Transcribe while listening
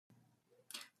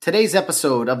Today's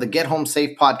episode of the Get Home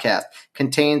Safe podcast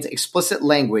contains explicit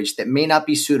language that may not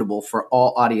be suitable for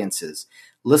all audiences.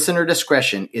 Listener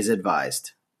discretion is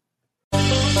advised. It's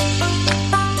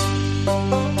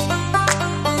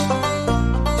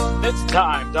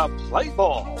time to play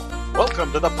ball.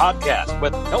 Welcome to the podcast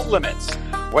with no limits.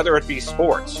 Whether it be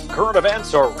sports, current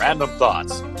events, or random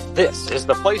thoughts, this is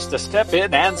the place to step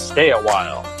in and stay a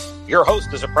while. Your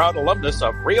host is a proud alumnus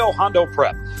of Rio Hondo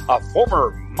Prep, a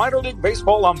former minor league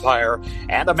baseball umpire,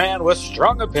 and a man with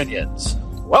strong opinions.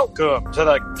 Welcome to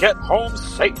the Get Home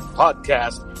Safe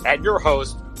podcast and your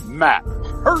host, Matt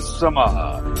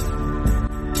Hersema.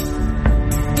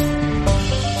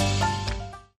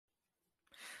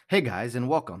 Hey guys, and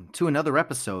welcome to another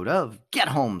episode of Get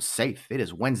Home Safe. It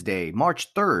is Wednesday,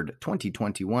 March 3rd,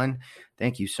 2021.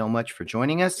 Thank you so much for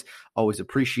joining us. Always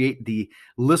appreciate the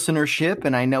listenership,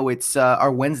 and I know it's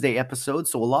our Wednesday episode,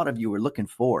 so a lot of you are looking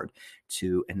forward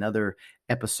to another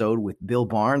episode with Bill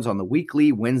Barnes on the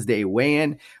weekly Wednesday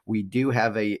weigh-in. We do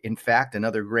have, in fact,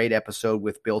 another great episode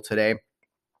with Bill today.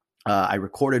 I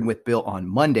recorded with Bill on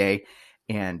Monday,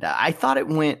 and I thought it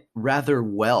went rather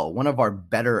well. One of our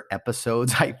better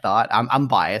episodes, I thought. I'm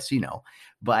biased,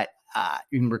 but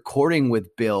in recording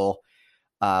with Bill,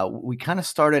 we kind of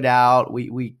started out.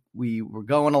 We were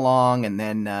going along, and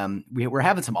then we were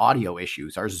having some audio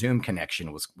issues. Our Zoom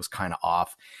connection was kind of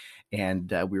off,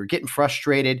 and we were getting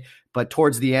frustrated. But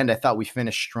towards the end, I thought we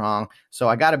finished strong. So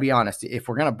I got to be honest. If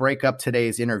we're gonna break up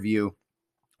today's interview,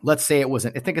 let's say I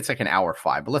think it's like an hour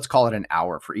 5, but let's call it an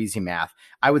hour for easy math.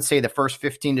 I would say the first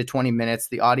 15 to 20 minutes,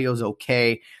 the audio is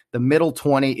okay. The middle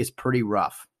 20 is pretty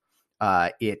rough.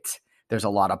 There's a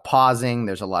lot of pausing.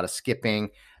 There's a lot of skipping.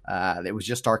 It was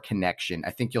just our connection.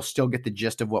 I think you'll still get the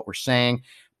gist of what we're saying,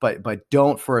 but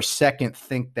don't for a second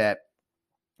think that,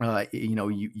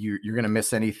 you're going to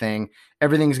miss anything.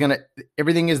 Everything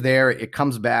is there. It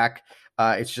comes back.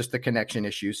 It's just the connection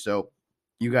issue. So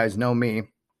you guys know me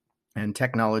and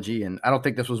technology, and I don't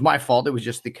think this was my fault. It was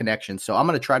just the connection. So I'm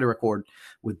going to try to record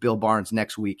with Bill Barnes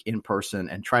next week in person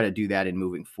and try to do that in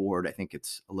moving forward. I think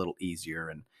it's a little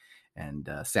easier and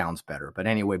sounds better. But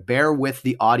anyway, bear with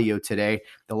the audio today.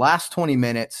 The last 20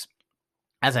 minutes,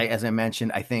 as I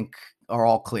mentioned, I think are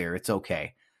all clear. It's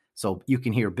okay. So you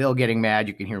can hear Bill getting mad.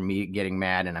 You can hear me getting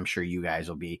mad. And I'm sure you guys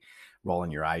will be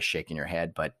rolling your eyes, shaking your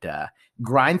head, but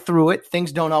grind through it.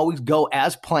 Things don't always go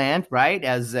as planned, right?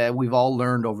 As we've all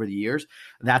learned over the years.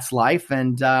 That's life.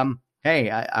 And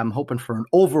hey, I'm hoping for an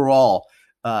overall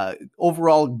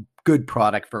good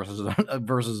product versus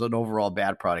an overall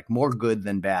bad product. More good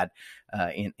than bad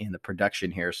in the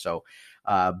production here. So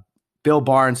Bill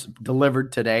Barnes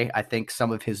delivered today, I think,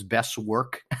 some of his best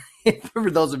work. For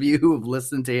those of you who have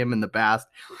listened to him in the past,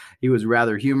 he was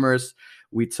rather humorous.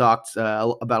 We talked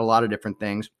about a lot of different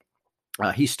things.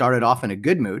 He started off in a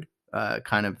good mood,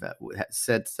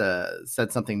 said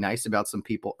something nice about some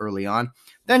people early on,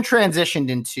 then transitioned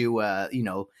into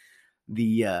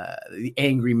the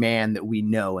angry man that we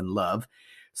know and love.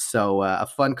 So a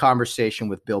fun conversation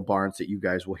with Bill Barnes that you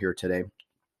guys will hear today.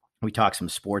 We talked some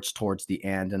sports towards the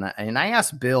end, and I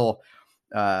asked Bill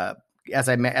as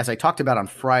I talked about on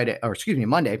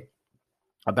Monday,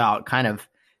 about kind of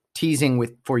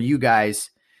teasing for you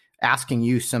guys, asking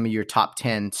you some of your top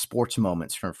 10 sports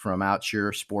moments from out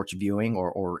your sports viewing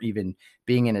or even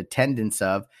being in attendance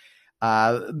of.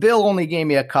 Bill only gave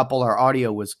me a couple. Our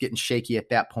audio was getting shaky at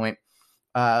that point.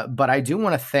 But I do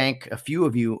want to thank a few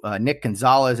of you, Nick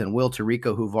Gonzalez and Will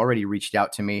Tarico, who've already reached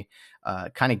out to me,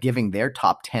 kind of giving their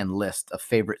top 10 list of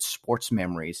favorite sports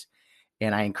memories.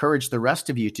 And I encourage the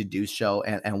rest of you to do so.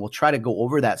 And we'll try to go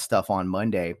over that stuff on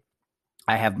Monday.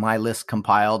 I have my list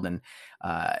compiled, and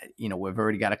we've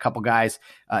already got a couple guys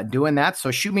doing that. So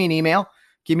shoot me an email,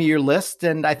 give me your list,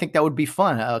 and I think that would be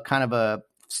fun.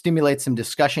 Stimulate some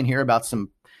discussion here about some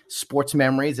sports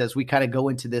memories as we kind of go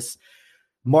into this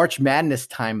March Madness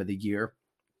time of the year.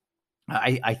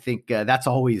 I think that's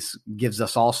always gives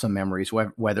us all some memories,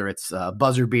 whether it's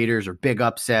buzzer beaters or big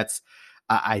upsets.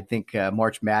 I think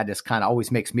March Madness kind of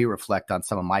always makes me reflect on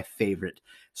some of my favorite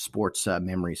sports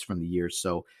memories from the year.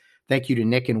 So thank you to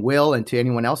Nick and Will, and to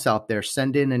anyone else out there.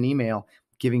 Send in an email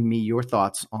giving me your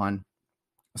thoughts on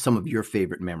some of your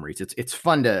favorite memories. It's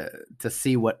fun to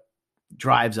see what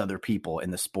drives other people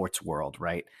in the sports world,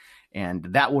 right? And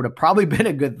that would have probably been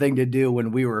a good thing to do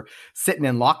when we were sitting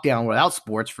in lockdown without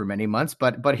sports for many months.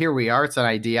 But here we are. It's an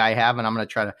idea I have, and I'm going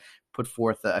to try to put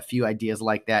forth a few ideas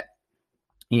like that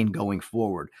in going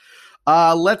forward.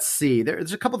 Let's see.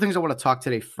 There's a couple things I want to talk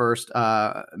today. First,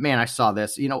 man, I saw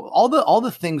this. All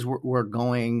the things we're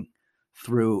going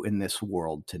through in this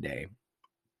world today.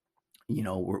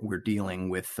 We're dealing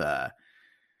with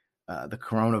the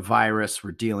coronavirus.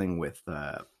 We're dealing with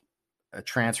a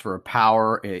transfer of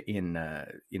power in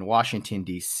Washington,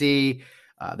 D.C.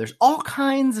 There's all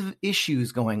kinds of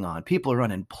issues going on. People are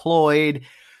unemployed.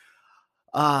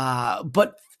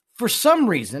 But for some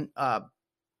reason,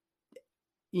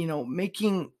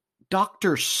 making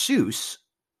Dr. Seuss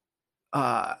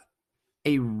a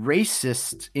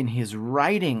racist in his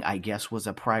writing, I guess, was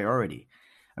a priority.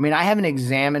 I mean, I haven't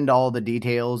examined all the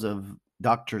details of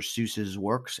Dr. Seuss's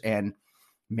works, and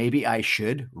maybe I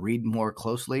should read more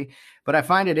closely, but I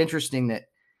find it interesting that,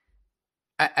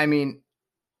 I mean,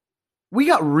 we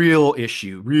got real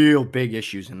big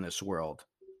issues in this world.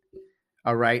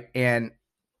 All right. And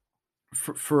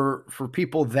for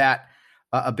people that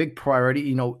a big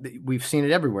priority, we've seen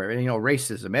it everywhere,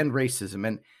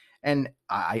 racism. And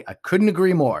I couldn't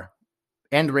agree more.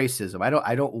 End racism.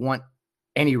 I don't want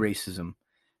any racism.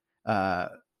 I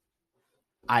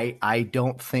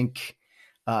don't think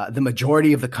the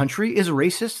majority of the country is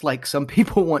racist, like some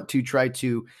people want to try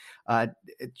to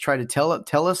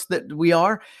tell us that we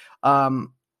are.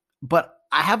 But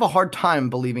I have a hard time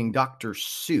believing Dr.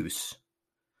 Seuss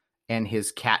and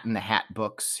his Cat in the Hat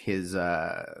books, his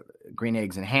Green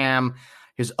Eggs and Ham,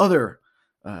 his other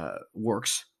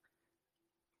works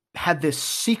had this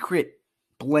secret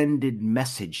blended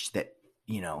message that,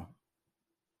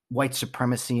 white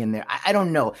supremacy in there. I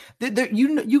don't know.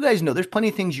 You guys know there's plenty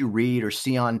of things you read or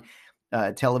see on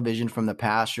television from the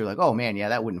past. You're like, oh man, yeah,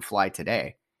 that wouldn't fly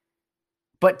today.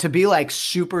 But to be like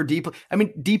super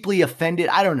deeply offended,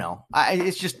 I don't know.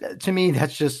 It's just, to me,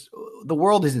 that's just, the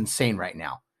world is insane right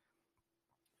now.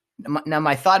 Now,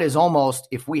 my thought is almost,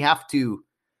 if we have to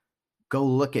go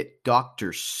look at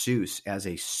Dr. Seuss as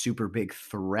a super big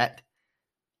threat,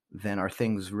 then are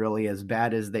things really as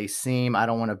bad as they seem? I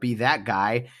don't want to be that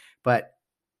guy, but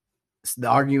the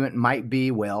argument might be,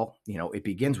 well, it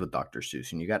begins with Dr.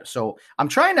 Seuss, and so I'm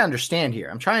trying to understand here.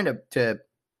 I'm trying to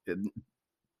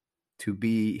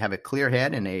have a clear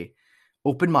head and a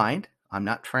open mind. I'm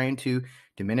not trying to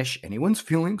diminish anyone's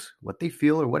feelings, what they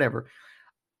feel or whatever.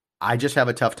 I just have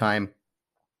a tough time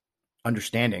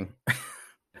understanding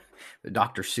that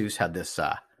Dr. Seuss had this,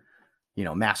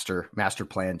 master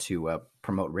plan to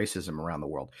promote racism around the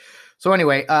world. So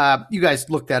anyway, you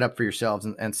guys look that up for yourselves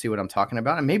and see what I'm talking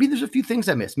about. And maybe there's a few things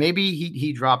I missed. Maybe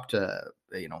he dropped,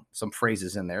 some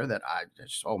phrases in there that I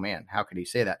just, oh man, how could he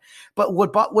say that? But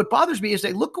what bothers me is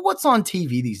that look at what's on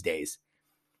TV these days.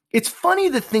 It's funny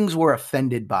the things we're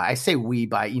offended by. I say we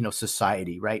by,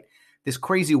 society, right? This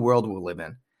crazy world we live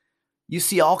in. You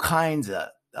see all kinds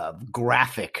of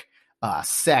graphic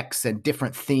sex and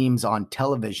different themes on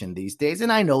television these days.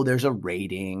 And I know there's a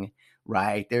rating,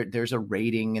 right? There's a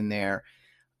rating in there.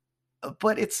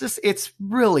 But it's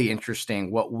really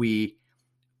interesting what we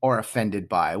are offended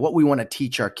by, what we want to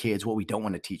teach our kids, what we don't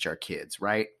want to teach our kids,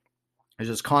 right? There's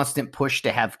this constant push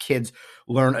to have kids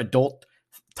learn adult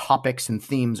topics and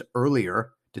themes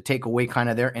earlier to take away kind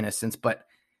of their innocence. But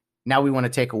now we want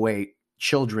to take away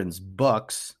children's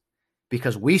books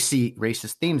because we see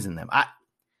racist themes in them.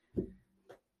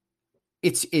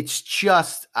 It's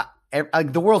just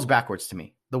the world's backwards to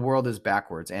me. The world is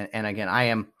backwards. And again, I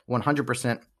am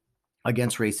 100%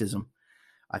 against racism.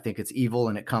 I think it's evil,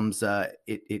 and it comes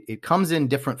in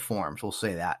different forms. We'll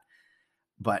say that.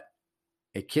 But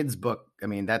a kid's book, I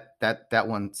mean, that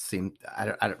one seemed,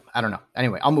 I don't know.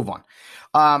 Anyway, I'll move on.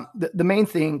 The main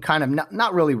thing, kind of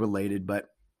not really related, but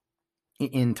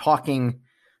in talking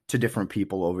to different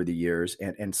people over the years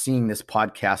and seeing this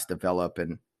podcast develop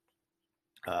and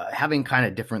having kind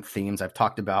of different themes. I've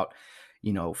talked about,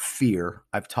 fear.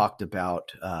 I've talked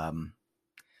about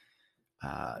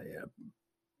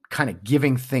kind of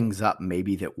giving things up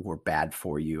maybe that were bad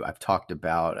for you. I've talked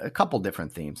about a couple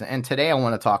different themes. And today I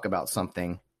want to talk about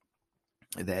something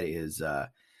that is, I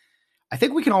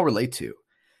think we can all relate to.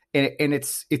 And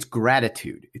it's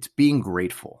gratitude. It's being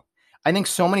grateful. I think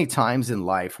so many times in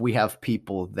life, we have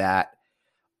people that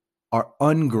are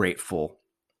ungrateful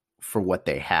for what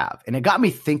they have. And it got me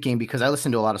thinking, because I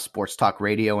listen to a lot of sports talk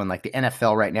radio, and like the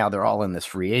NFL right now, they're all in this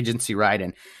free agency, right?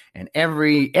 And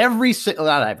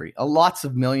lots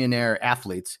of millionaire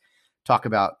athletes talk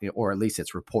about, or at least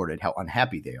it's reported, how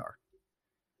unhappy they are.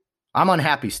 I'm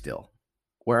unhappy still.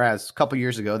 Whereas a couple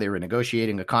years ago, they were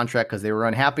negotiating a contract because they were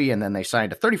unhappy, and then they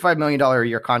signed a $35 million a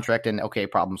year contract, and okay,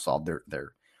 problem solved.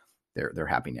 They're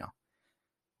happy now.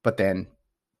 But then,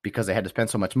 because they had to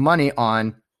spend so much money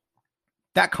on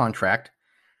that contract,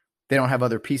 they don't have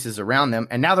other pieces around them,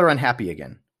 and now they're unhappy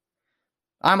again.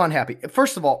 I'm unhappy.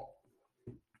 First of all,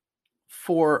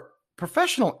 for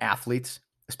professional athletes,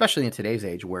 especially in today's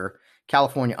age where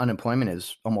California unemployment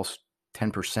is almost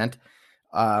 10%,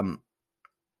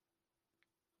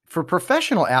 for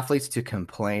professional athletes to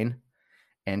complain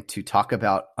and to talk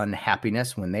about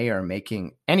unhappiness when they are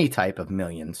making any type of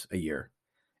millions a year.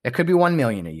 It could be 1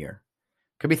 million a year.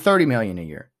 It could be 30 million a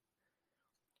year.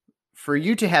 For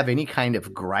you to have any kind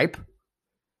of gripe,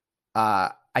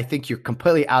 I think you're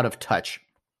completely out of touch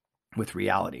with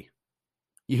reality.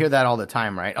 You hear that all the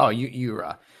time, right? Oh,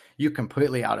 you're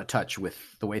completely out of touch with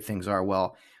the way things are.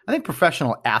 Well, I think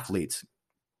professional athletes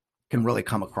can really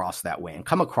come across that way and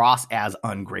come across as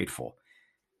ungrateful.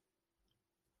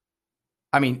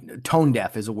 I mean, tone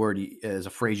deaf is a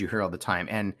phrase you hear all the time.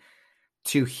 And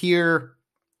to hear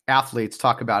athletes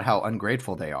talk about how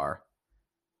ungrateful they are,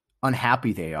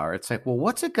 unhappy they are, it's like, well,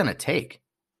 what's it going to take?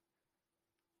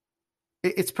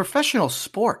 It's professional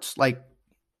sports. Like,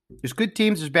 there's good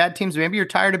teams, there's bad teams. Maybe you're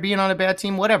tired of being on a bad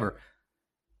team, whatever.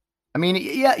 I mean,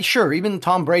 yeah, sure. Even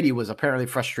Tom Brady was apparently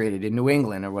frustrated in New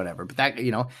England or whatever, but that,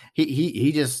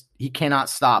 he cannot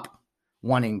stop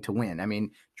wanting to win. I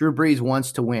mean, Drew Brees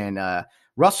wants to win.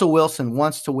 Russell Wilson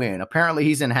wants to win. Apparently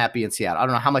he's unhappy in Seattle. I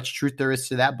don't know how much truth there is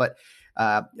to that, but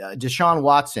Deshaun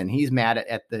Watson, he's mad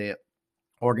at the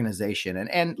organization.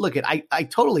 And look, I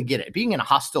totally get it. Being in a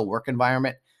hostile work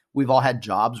environment, we've all had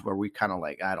jobs where we kind of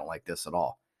like, I don't like this at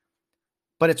all.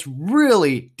 But it's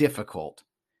really difficult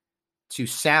to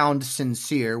sound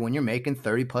sincere when you're making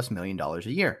 $30+ million a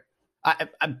year.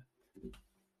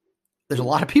 There's a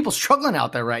lot of people struggling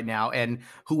out there right now and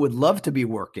who would love to be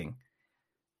working.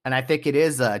 And I think it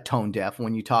is tone deaf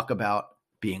when you talk about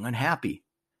being unhappy.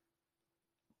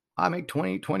 I make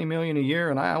 20 million a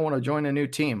year and I want to join a new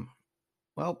team.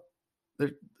 Well,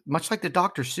 much like the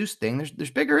Dr. Seuss thing,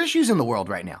 there's bigger issues in the world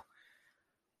right now.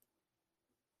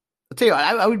 I'll tell you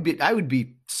what, I would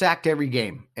be sacked every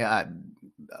game,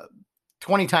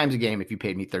 20 times a game if you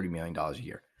paid me $30 million a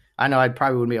year. I know I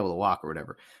probably wouldn't be able to walk or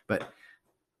whatever, but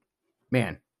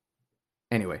man,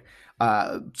 anyway.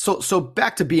 So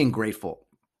back to being grateful.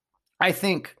 I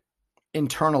think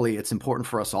internally it's important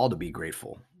for us all to be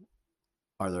grateful.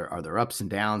 Are there ups and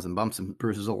downs and bumps and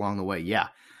bruises along the way? Yeah,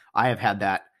 I have had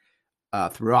that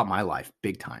throughout my life,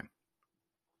 big time.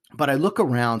 But I look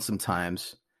around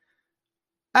sometimes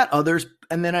at others,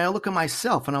 and then I look at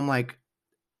myself, and I'm like,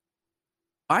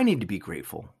 I need to be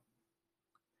grateful.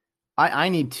 I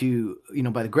need to,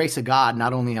 by the grace of God,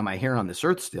 not only am I here on this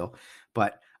earth still,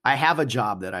 but I have a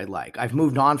job that I like. I've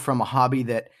moved on from a hobby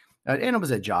that, and it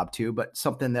was a job too, but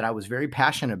something that I was very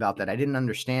passionate about that I didn't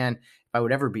understand if I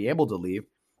would ever be able to leave.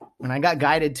 And I got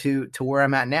guided to where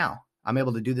I'm at now. I'm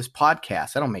able to do this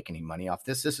podcast. I don't make any money off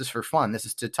this. This is for fun. This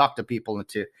is to talk to people and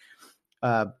to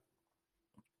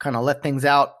kind of let things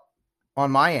out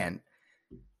on my end.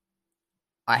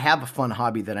 I have a fun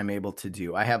hobby that I'm able to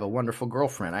do. I have a wonderful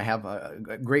girlfriend. I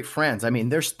have great friends. I mean,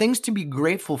 there's things to be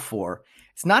grateful for.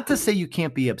 It's not to say you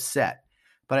can't be upset,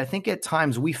 but I think at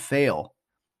times we fail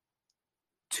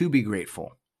to be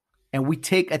grateful. And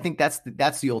I think that's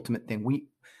the ultimate thing.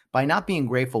 By not being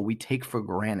grateful, we take for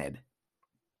granted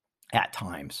at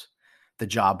times the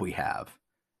job we have,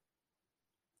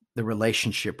 the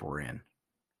relationship we're in.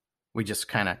 We just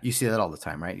you see that all the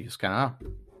time, right? You just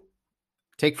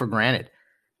take for granted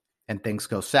and things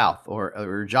go south, or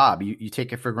your job. You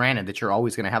take it for granted that you're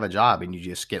always going to have a job, and you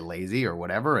just get lazy or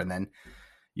whatever. And then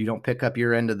you don't pick up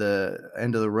your end of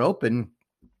the rope, and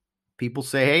people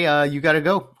say, hey, you got to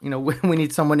go. We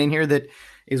need someone in here that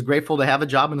is grateful to have a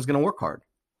job and is going to work hard.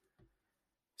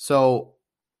 So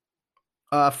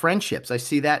friendships, I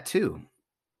see that too.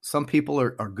 Some people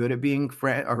are good at being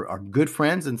are good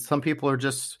friends, and some people are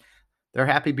just, they're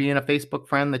happy being a Facebook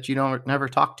friend that you don't never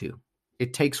talk to.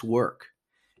 It takes work.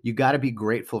 You got to be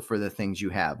grateful for the things you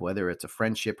have, whether it's a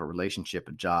friendship, a relationship,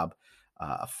 a job,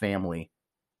 a family,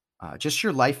 just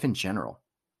your life in general.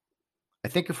 I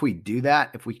think if we do that,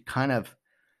 if we kind of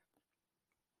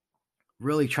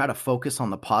really try to focus on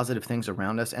the positive things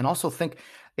around us, and also think,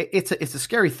 it's a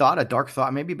scary thought, a dark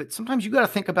thought maybe, but sometimes you got to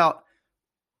think about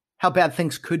how bad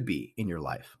things could be in your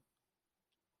life.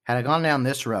 Had I gone down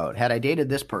this road, had I dated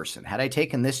this person, had I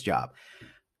taken this job,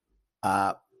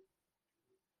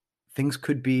 things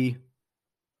could be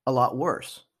a lot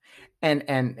worse.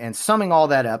 And summing all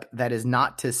that up, that is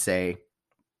not to say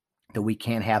that we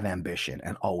can't have ambition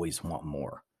and always want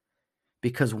more,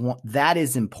 because that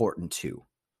is important too.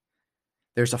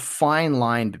 There's a fine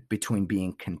line between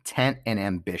being content and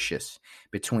ambitious,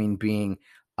 between being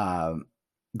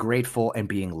grateful and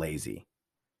being lazy.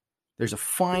 There's a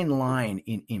fine line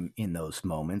in those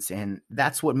moments, and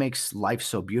that's what makes life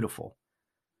so beautiful,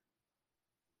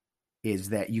 is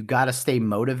that you got to stay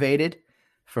motivated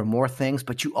for more things,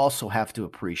 but you also have to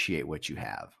appreciate what you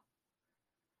have.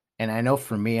 And I know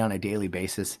for me on a daily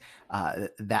basis,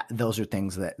 that those are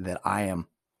things that I am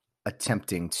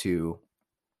attempting to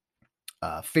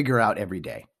figure out every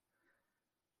day.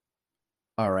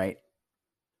 All right.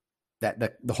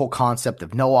 That the whole concept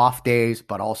of no off days,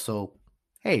 but also,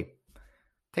 hey,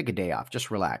 take a day off, just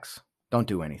relax. Don't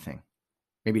do anything.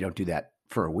 Maybe don't do that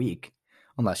for a week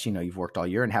unless, you've worked all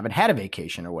year and haven't had a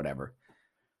vacation or whatever.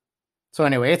 So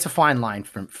anyway, it's a fine line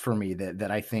for me that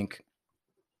I think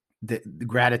the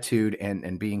gratitude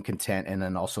and being content and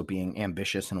then also being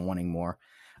ambitious and wanting more,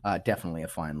 definitely a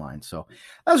fine line. So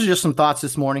those are just some thoughts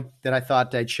this morning that I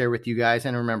thought I'd share with you guys.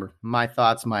 And remember, my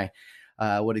thoughts,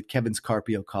 what did Kevin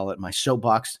Scarpio call it? My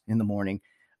soapbox in the morning.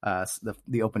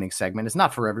 The opening segment is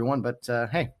not for everyone, but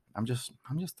hey, I'm just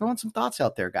throwing some thoughts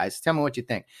out there, guys. Tell me what you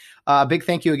think. Big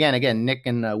thank you again, Nick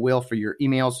and Will, for your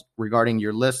emails regarding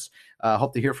your lists.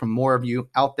 Hope to hear from more of you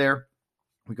out there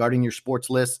regarding your sports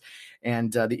lists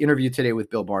and the interview today with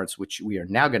Bill Barnes, which we are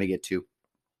now going to get to.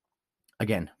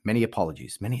 Again, many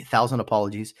apologies, many 1,000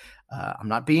 apologies. I'm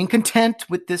not being content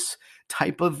with this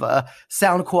type of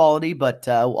sound quality, but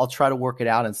I'll try to work it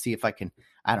out and see if I can,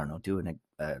 do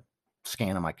a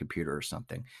scan on my computer or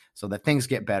something so that things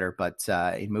get better. But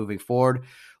in moving forward,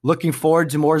 looking forward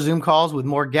to more Zoom calls with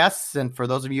more guests. And for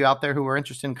those of you out there who are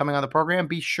interested in coming on the program,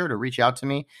 be sure to reach out to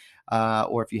me.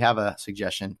 Or if you have a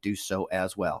suggestion, do so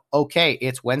as well. Okay,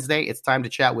 it's Wednesday. It's time to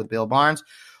chat with Bill Barnes.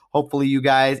 Hopefully you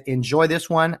guys enjoy this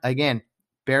one. Again,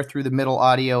 bear through the middle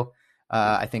audio.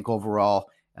 I think overall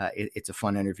it's a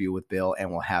fun interview with Bill,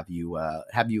 and we'll have you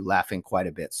laughing quite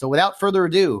a bit. So without further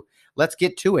ado, let's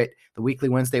get to it. The weekly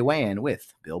Wednesday weigh-in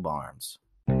with Bill Barnes.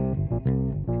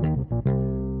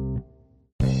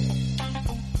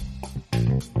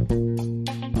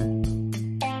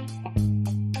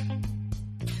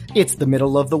 It's the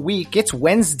middle of the week. It's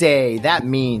Wednesday. That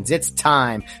means it's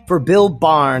time for Bill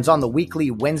Barnes on the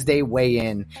weekly Wednesday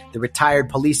weigh-in. The retired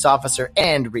police officer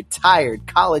and retired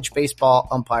college baseball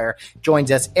umpire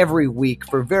joins us every week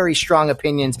for very strong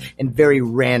opinions and very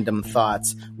random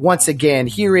thoughts. Once again,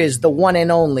 here is the one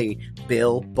and only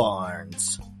Bill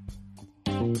Barnes.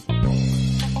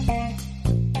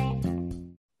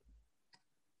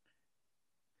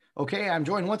 Okay, I'm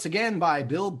joined once again by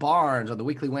Bill Barnes on the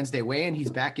weekly Wednesday weigh-in.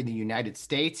 He's back in the United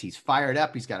States. He's fired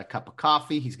up. He's got a cup of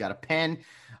coffee. He's got a pen.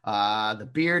 The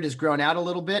beard has grown out a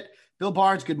little bit. Bill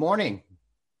Barnes, good morning.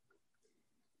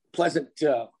 Pleasant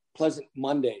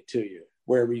Monday to you,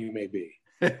 wherever you may be.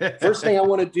 First thing I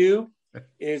want to do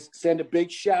is send a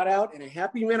big shout out and a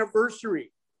happy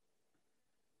anniversary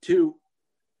to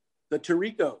the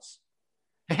Taricos.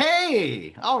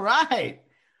 Hey, all right.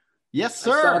 Yes,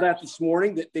 sir. I saw that this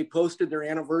morning that they posted their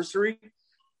anniversary,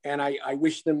 and I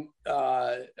wish them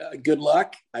good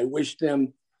luck. I wish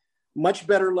them much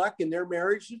better luck in their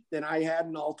marriage than I had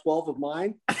in all 12 of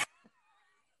mine.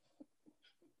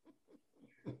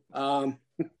 I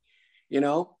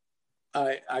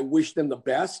wish them the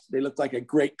best. They look like a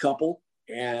great couple,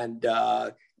 and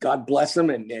God bless them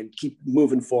and keep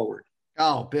moving forward.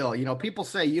 Oh, Bill, people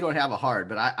say you don't have a heart,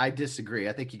 but I disagree.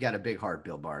 I think you got a big heart,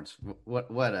 Bill Barnes. What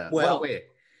a way.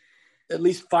 At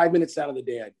least 5 minutes out of the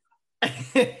day,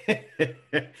 I do.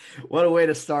 What a way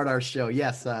to start our show.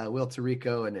 Yes, Will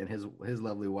Tarico and his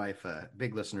lovely wife,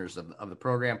 big listeners of the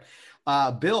program.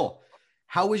 Bill,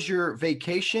 how was your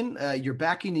vacation? You're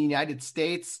back in the United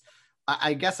States.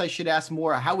 I guess I should ask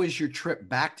more. How was your trip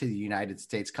back to the United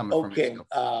States coming from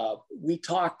Mexico? We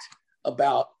talked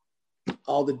about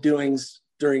all the doings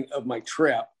of my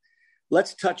trip.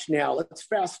 Let's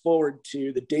fast forward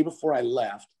to the day before I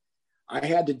left. I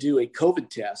had to do a COVID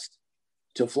test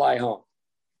to fly home.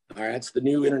 All right, that's the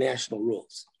new international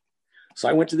rules. So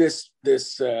I went to this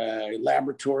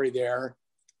laboratory there,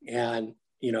 and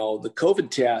the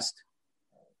COVID test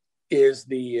is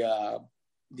the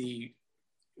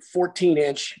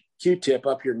 14-inch Q-tip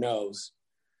up your nose,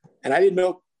 and I didn't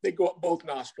know they go up both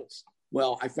nostrils.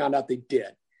 Well, I found out they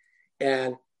did.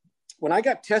 And when I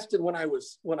got tested, when I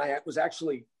was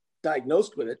actually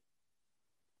diagnosed with it,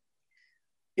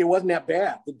 it wasn't that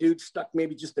bad. The dude stuck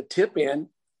maybe just a tip in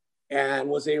and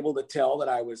was able to tell that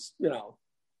I was,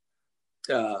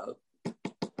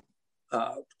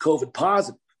 COVID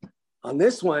positive. On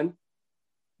this one,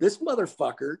 this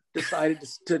motherfucker decided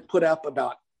to put up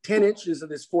about 10 inches of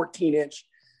this 14-inch.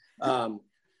 I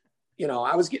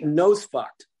was getting nose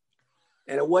fucked,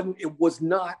 and it was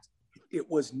not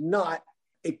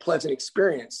a pleasant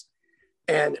experience.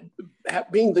 And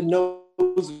being the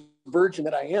nose virgin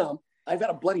that I am, I've had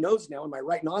a bloody nose now in my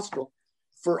right nostril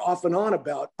for off and on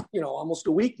about, almost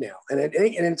a week now. And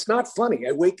it's not funny.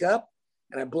 I wake up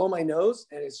and I blow my nose,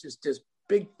 and it's just this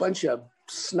big bunch of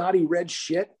snotty red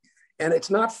shit. And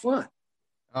it's not fun.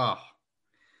 Oh.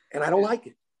 And I don't like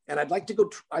it. And I'd like to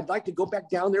go back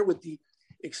down there with the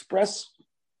express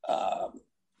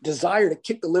desire to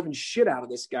kick the living shit out of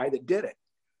this guy that did it,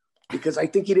 because I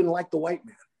think he didn't like the white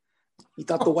man. He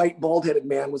thought the white bald-headed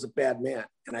man was a bad man.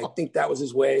 And I think that was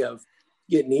his way of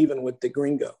getting even with the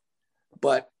gringo.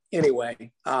 But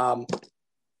anyway,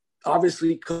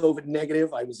 obviously COVID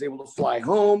negative. I was able to fly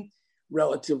home,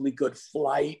 relatively good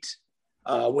flight.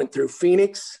 Went through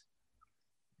Phoenix.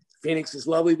 Phoenix is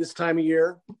lovely this time of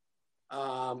year.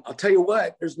 I'll tell you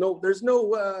what, there's no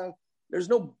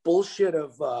bullshit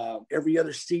of every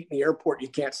other seat in the airport you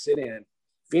can't sit in.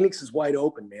 Phoenix is wide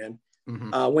open, man.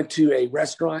 Mm-hmm. Went to a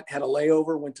restaurant, had a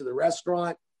layover, went to the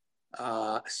restaurant,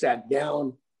 sat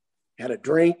down, had a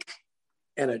drink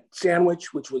and a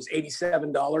sandwich, which was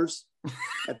 $87.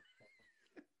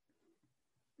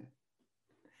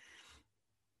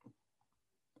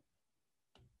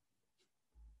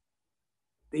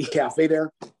 The cafe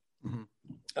there. Mm-hmm.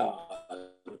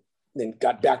 Then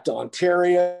got back to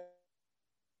Ontario.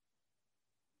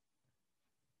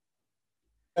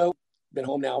 Been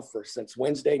home now since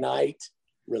Wednesday night,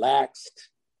 relaxed.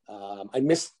 I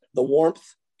miss the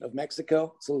warmth of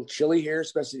Mexico. It's a little chilly here,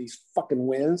 especially these fucking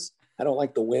winds. I don't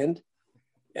like the wind.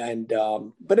 And,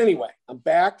 but anyway, I'm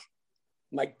back.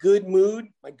 My good mood,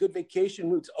 my good vacation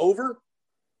mood's over.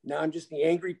 Now I'm just the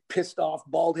angry, pissed off,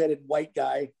 bald-headed white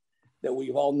guy that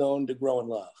we've all known to grow and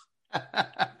love.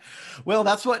 Well,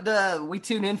 that's what we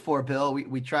tune in for, Bill.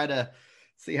 We try to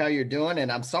see how you're doing,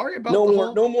 and I'm sorry about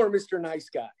no more Mr. Nice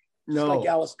Guy. No, like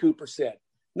Alice Cooper said,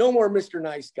 no more Mr.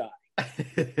 Nice Guy.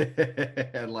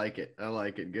 I like it.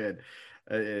 Good.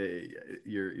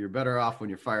 You're better off when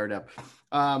you're fired up.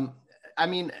 I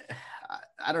mean,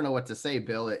 I don't know what to say,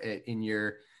 Bill. In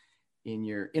your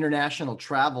international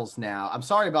travels now, I'm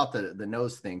sorry about the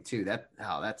nose thing too. That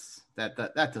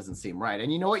doesn't seem right.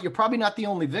 And you know what? You're probably not the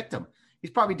only victim.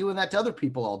 He's probably doing that to other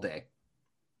people all day.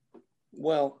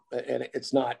 Well, and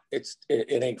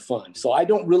it ain't fun. So I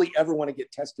don't really ever want to get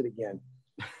tested again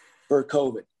for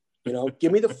COVID. You know,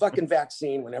 give me the fucking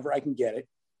vaccine whenever I can get it,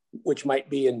 which might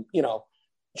be in,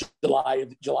 July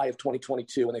of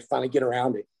 2022 when they finally get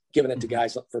around it, giving it to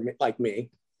guys like me.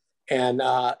 And,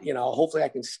 hopefully I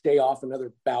can stay off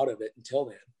another bout of it until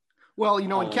then. Well,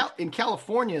 in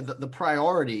California, the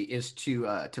priority is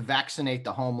to vaccinate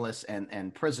the homeless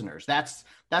and prisoners. That's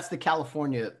the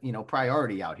California,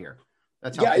 priority out here.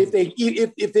 That's how if they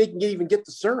can even get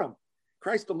the serum,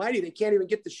 Christ Almighty, they can't even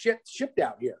get the shit shipped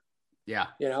out here. Yeah,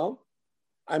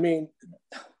 I mean,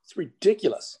 it's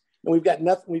ridiculous. And we've got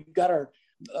nothing. We've got our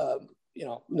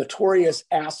notorious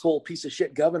asshole piece of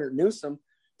shit Governor Newsom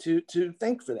to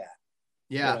thank for that.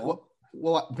 Yeah.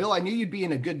 Well, Bill, I knew you'd be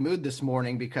in a good mood this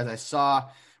morning because I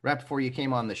saw right before you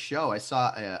came on the show, I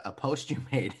saw a post you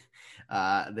made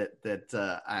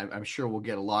that I'm sure we'll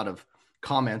get a lot of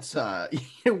comments.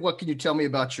 What can you tell me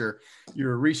about your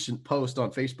recent post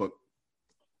on Facebook?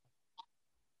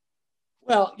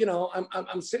 Well,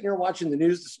 I'm sitting here watching the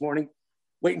news this morning,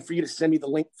 waiting for you to send me the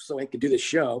link so I could do the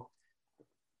show.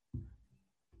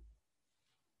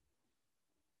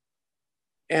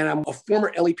 And I'm a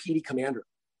former LAPD commander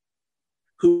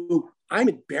who I'm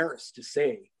embarrassed to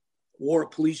say wore a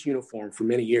police uniform for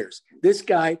many years. This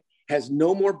guy has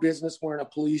no more business wearing a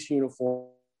police uniform.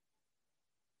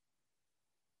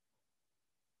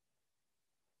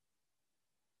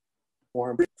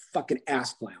 Fucking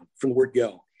ass clown from the word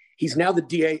go. He's now the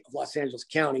DA of Los Angeles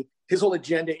County. His whole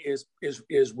agenda is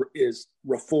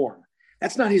reform.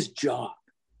 That's not his job.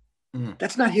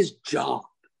 That's not his job.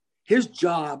 His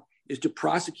job is to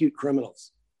prosecute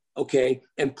criminals, okay,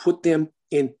 and put them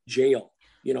in jail.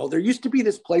 There used to be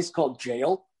this place called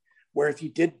jail where if you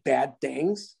did bad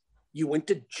things, you went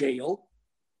to jail.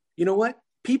 You know what?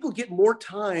 People get more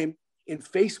time in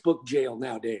Facebook jail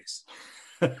nowadays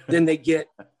than they get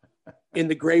in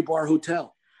the Gray Bar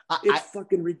Hotel. It's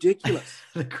fucking ridiculous.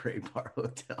 The Gray Bar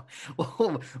Hotel.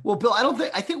 Well, Bill,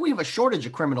 I think we have a shortage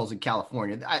of criminals in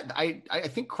California. I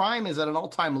think crime is at an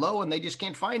all-time low and they just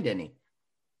can't find any.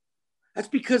 That's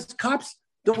because cops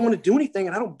don't want to do anything,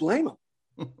 and I don't blame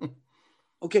them.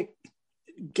 Okay,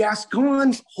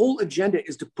 Gascon's whole agenda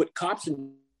is to put cops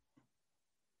in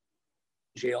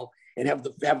jail and have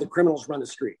the criminals run the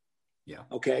street. Yeah.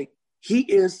 Okay, he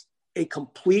is a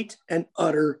complete and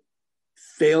utter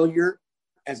failure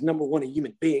as number one, a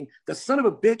human being. The son of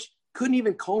a bitch couldn't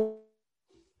even comb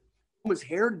his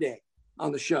hair today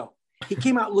on the show. He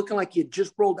came out looking like he had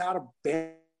just rolled out of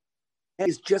bed.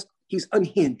 He's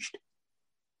unhinged.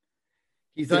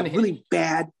 He's in a really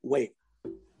bad way.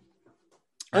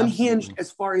 Absolutely. Unhinged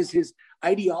as far as his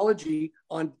ideology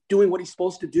on doing what he's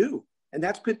supposed to do. And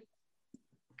that's,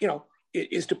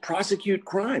 is to prosecute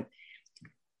crime.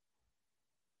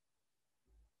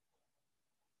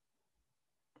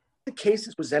 the case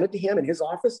is presented to him in his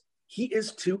office, he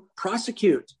is to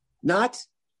prosecute, not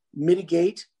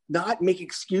mitigate, not make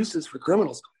excuses for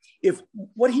criminals. If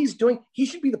what he's doing, he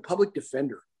should be the public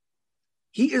defender.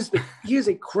 He is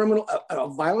a criminal, a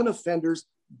violent offender's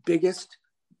biggest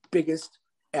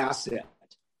asset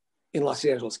in Los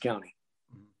Angeles County.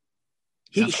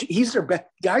 He's their best.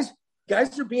 Guys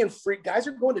are being free. Guys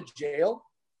are going to jail,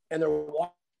 and they're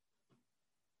walking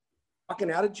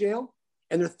out of jail,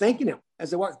 and they're thanking him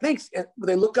as they walk. Thanks. And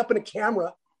they look up in a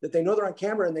camera that they know they're on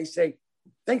camera, and they say,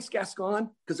 "Thanks,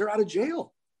 Gascon," because they're out of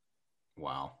jail.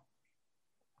 Wow.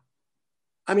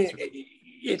 I mean,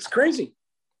 it's crazy.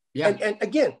 Yeah. And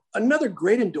again, another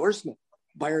great endorsement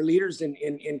by our leaders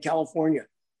in California.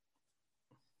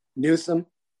 Newsom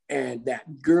and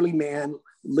that girly man,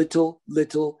 little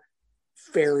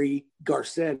Ferry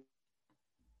Garcetti.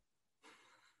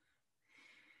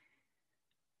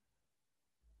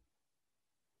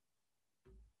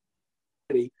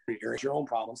 It's your own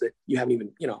problems that you haven't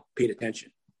even, paid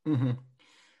attention. Mm-hmm.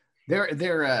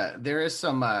 There is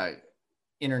some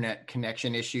internet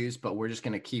connection issues, but we're just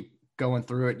going to keep going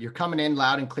through it. You're coming in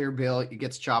loud and clear, Bill. It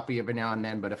gets choppy every now and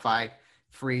then, but if I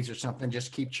freeze or something,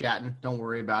 just keep chatting. Don't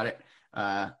worry about it.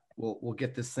 We'll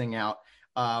get this thing out.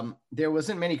 There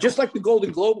wasn't many, just like the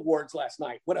Golden Globe Awards last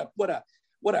night. What a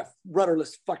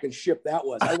rudderless fucking ship that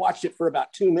was. I watched it for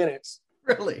about 2 minutes.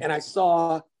 Really? And I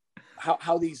saw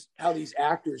how these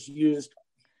actors used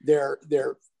their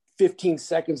 15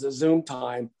 seconds of Zoom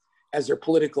time as their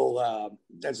political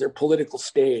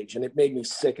stage, and it made me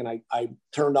sick. And I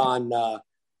turned on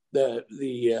an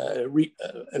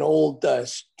old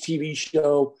TV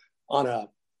show on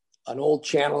an old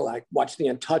channel. I watched The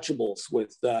Untouchables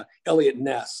with Elliot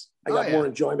Ness. I got more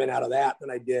enjoyment out of that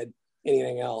than I did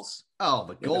anything else. Oh,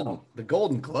 the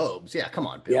Golden Globes. Yeah, come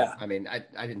on, Bill. Yeah. I mean,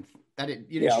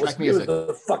 you didn't strike me as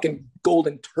the fucking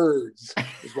golden turds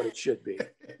is what it should be.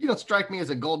 You don't strike me as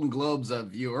a Golden Globes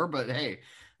viewer, but hey.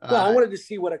 Well, I wanted to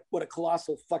see what a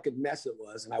colossal fucking mess it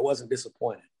was, and I wasn't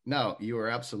disappointed. No, you are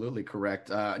absolutely correct.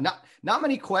 Not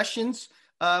many questions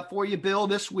for you, Bill,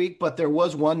 this week, but there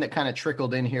was one that kind of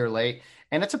trickled in here late,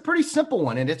 and it's a pretty simple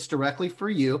one, and it's directly for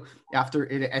you.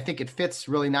 I think it fits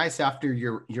really nice after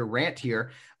your rant here.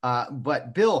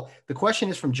 But Bill, the question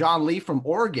is from John Lee from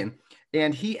Oregon,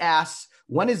 and he asks,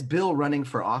 when is Bill running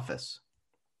for office?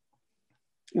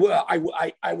 Well,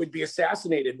 I would be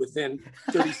assassinated within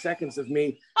 30 seconds of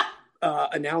me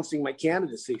announcing my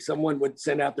candidacy. Someone would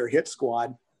send out their hit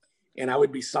squad, and I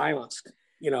would be silenced.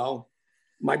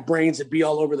 My brains would be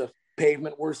all over the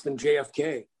pavement, worse than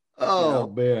JFK. Oh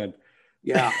man,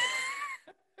 yeah,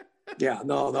 yeah.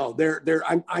 No.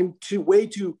 I'm way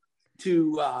too.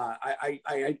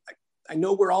 I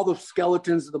know where all the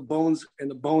skeletons of the bones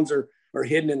are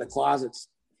hidden in the closets.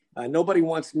 Nobody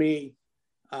wants me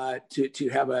to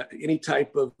have any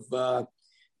type of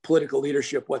political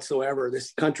leadership whatsoever.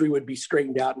 This country would be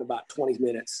straightened out in about 20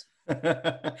 minutes.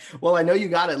 Well, I know you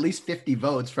got at least 50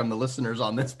 votes from the listeners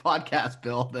on this podcast,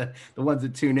 Bill, the ones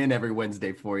that tune in every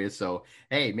Wednesday for you. So,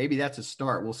 hey, maybe that's a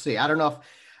start. We'll see. I don't know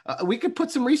if we could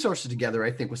put some resources together,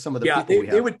 I think, with some of the people we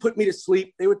have. They would put me to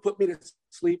sleep. They would put me to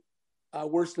sleep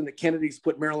worse than the Kennedys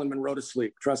put Marilyn Monroe to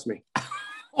sleep. Trust me.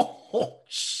 Oh,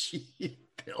 shit,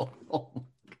 Bill. Oh,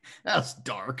 that's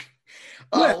dark.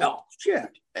 Well, shit.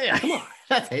 Hey, come on.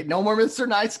 Hey, no more Mr.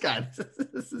 Nice Guy.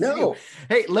 This is no. You.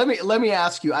 Hey, let me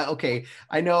ask you.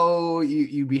 I know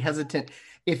you'd be hesitant.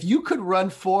 If you could run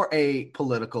for a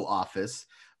political office,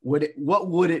 what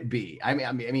would it be? I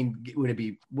mean, would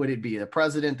it be the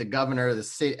president, the governor, the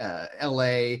city,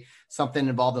 LA, something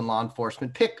involved in law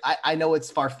enforcement? Pick. I know it's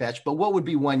far fetched, but what would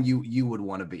be one you would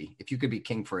want to be if you could be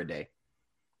king for a day?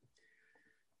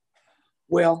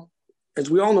 Well, as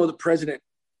we all know, the president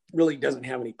really doesn't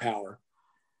have any power.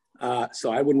 So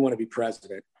I wouldn't want to be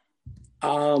president.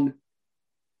 I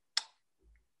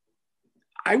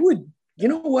would, you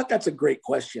know what? That's a great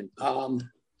question. I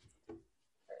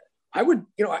would,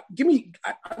 give me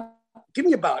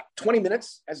about 20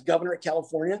 minutes as governor of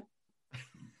California.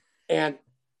 And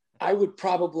I would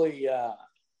probably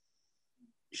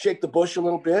shake the bush a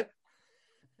little bit.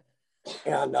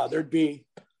 And there would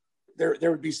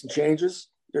be some changes.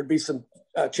 There'd be some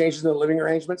changes in the living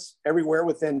arrangements everywhere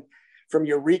from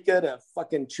Eureka to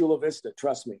fucking Chula Vista.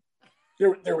 Trust me,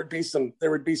 there would be some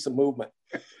movement.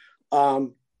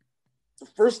 The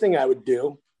first thing I would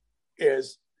do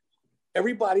is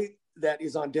everybody that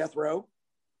is on death row,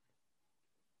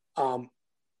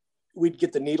 we'd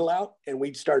get the needle out and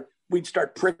we'd start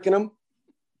pricking them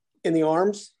in the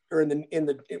arms or in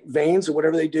the veins or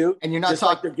whatever they do. And you're not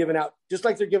like they're giving out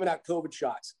COVID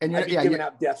shots. And you're giving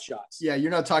out death shots. Yeah,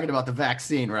 you're not talking about the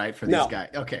vaccine, right? For these guys.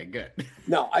 Okay, good.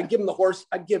 No, I'd give them the horse.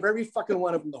 I'd give every fucking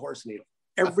one of them the horse needle.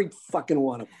 Every fucking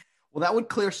one of them. Well, that would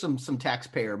clear some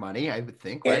taxpayer money, I would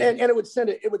think, right? And it would send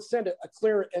a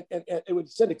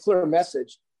clear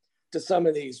message to some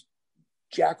of these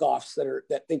jackoffs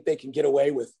that think they can get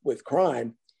away with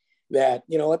crime, that,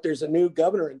 you know what, there's a new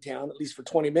governor in town, at least for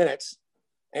 20 minutes.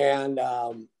 And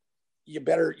you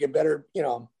better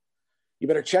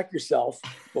check yourself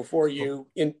before you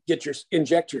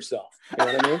inject yourself. You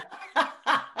know what I mean?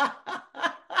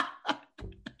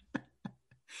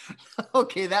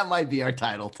 Okay, that might be our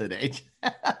title today.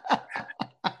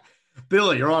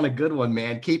 Bill, you're on a good one,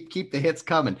 man. Keep the hits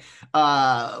coming.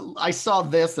 I saw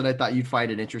this and I thought you'd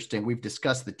find it interesting. We've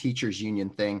discussed the teachers union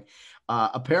thing.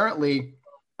 Apparently,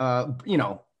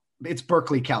 it's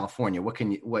Berkeley, California.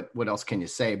 What else can you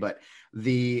say? But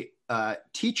the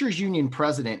teachers union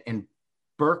president in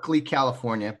Berkeley,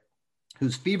 California,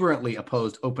 who's fervently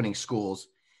opposed opening schools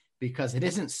because it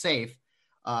isn't safe,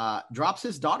 drops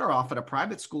his daughter off at a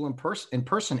private school in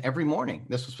person every morning.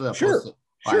 This was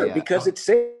because it's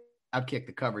safe. Outkick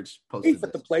the coverage posted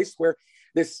at the place where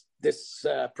this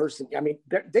person. I mean,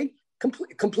 they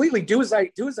completely do as I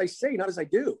say, not as I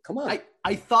do. Come on.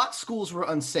 I thought schools were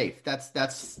unsafe.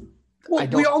 That's. Well,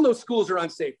 we all know schools are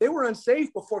unsafe. They were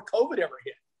unsafe before COVID ever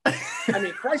hit. I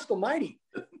mean, Christ Almighty,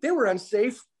 they were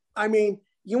unsafe. I mean,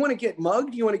 you want to get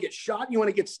mugged? You want to get shot? You want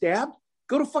to get stabbed?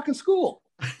 Go to fucking school.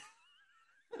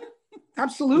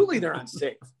 Absolutely, they're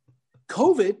unsafe.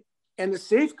 COVID and the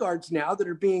safeguards now that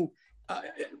are being,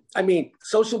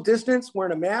 social distance,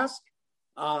 wearing a mask,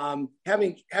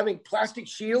 having plastic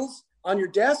shields on your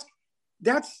desk,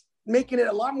 that's making it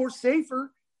a lot more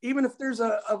safer, even if there's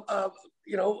a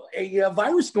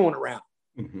virus going around.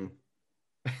 Mm-hmm.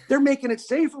 They're making it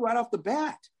safer right off the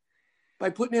bat by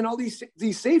putting in all these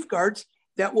safeguards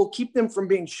that will keep them from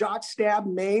being shot, stabbed,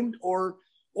 maimed, or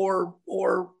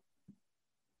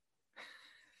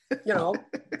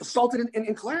assaulted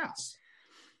in class.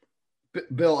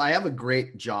 Bill, I have a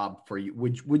great job for you.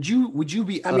 Would you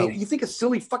be? I mean, you think a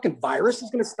silly fucking virus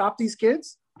is going to stop these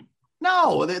kids?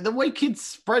 No, the way kids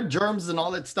spread germs and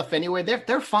all that stuff anyway,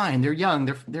 they're fine. They're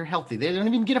young. They're healthy. They don't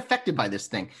even get affected by this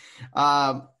thing.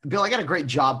 Bill, I got a great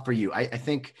job for you. I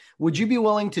think, would you be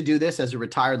willing to do this as a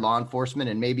retired law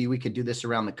enforcement? And maybe we could do this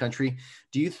around the country.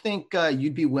 Do you think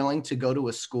you'd be willing to go to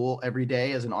a school every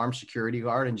day as an armed security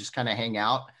guard and just kind of hang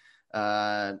out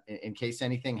in case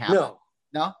anything happens?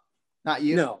 No, not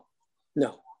you. No.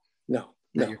 Not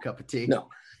your cup of tea. No.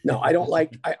 I don't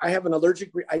like. I have an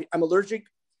allergic. I'm allergic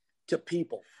to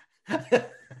people, and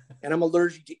I'm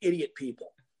allergic to idiot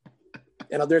people.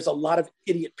 And there's a lot of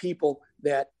idiot people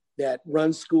that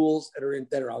run schools, that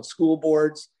are on school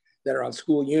boards, that are on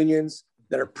school unions,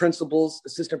 that are principals,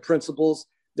 assistant principals.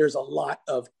 There's a lot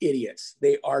of idiots.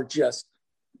 They are just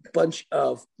a bunch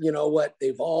of,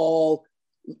 they've all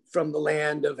from the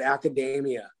land of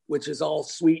academia, which is all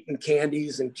sweet and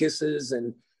candies and kisses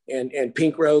and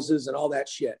pink roses and all that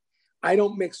shit. I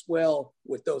don't mix well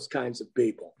with those kinds of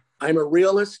people. I'm a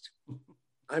realist.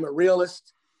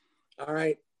 All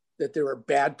right. That there are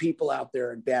bad people out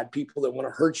there and bad people that want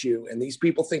to hurt you. And these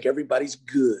people think everybody's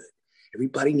good.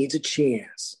 Everybody needs a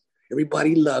chance.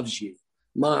 Everybody loves you.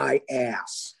 My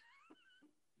ass.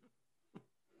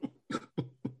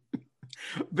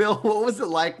 Bill, what was it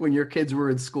like when your kids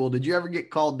were in school? Did you ever get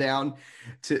called down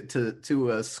to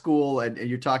a school and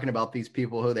you're talking about these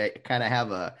people who they kind of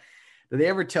have did they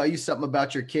ever tell you something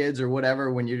about your kids or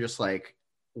whatever when you're just like,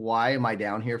 why am I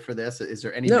down here for this? Is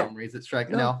there any memories that strike?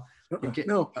 No. Okay.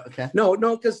 No,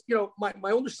 because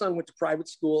my older son went to private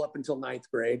school up until 9th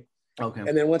grade. Okay.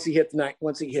 And then once he hit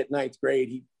 9th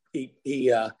grade,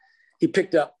 he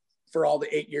picked up for all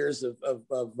the 8 years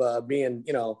of being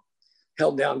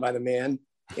held down by the man,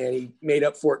 and he made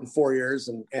up for it in 4 years.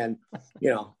 And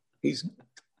he's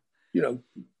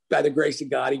by the grace of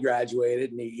God, he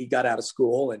graduated and he got out of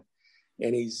school and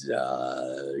he's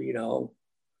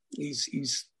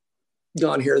he's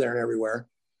gone here, there, and everywhere.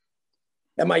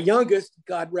 And my youngest,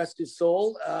 God rest his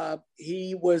soul,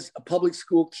 he was a public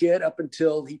school kid up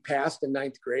until he passed in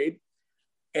 9th grade.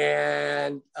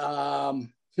 And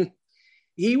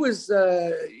he was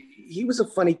a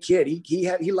funny kid.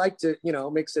 He liked to,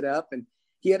 mix it up. And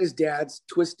he had his dad's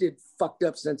twisted, fucked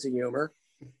up sense of humor.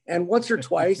 And once or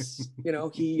twice,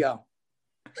 he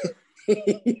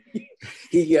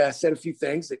said a few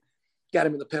things that got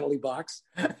him in the penalty box,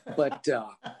 but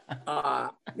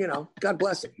God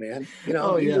bless him, man. He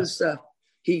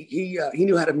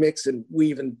knew how to mix and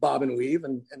weave and bob and weave,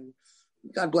 and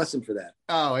God bless him for that.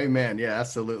 Oh, amen. Yeah,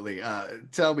 absolutely.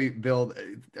 Tell me, Bill,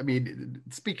 I mean,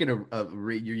 speaking of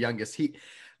your youngest,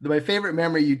 my favorite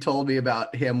memory you told me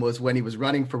about him was when he was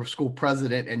running for school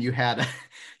president, and you had a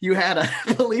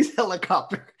police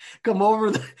helicopter come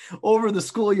over the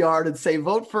schoolyard and say,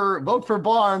 vote for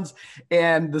Barnes.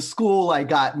 And the school like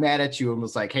got mad at you and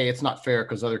was like, hey, it's not fair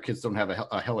because other kids don't have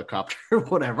a helicopter or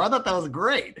whatever. I thought that was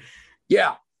great.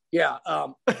 Yeah. Yeah.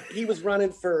 He was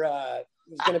running for,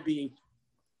 he was going to be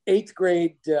 8th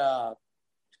grade,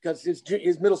 because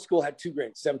his middle school had 2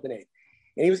 grades, 7th and 8th.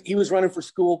 And he was running for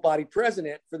school body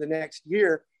president for the next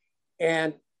year.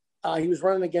 And he was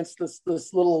running against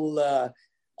this little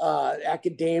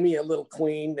academia little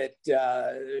queen that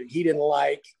he didn't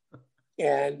like.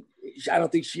 And I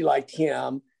don't think she liked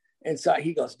him. And so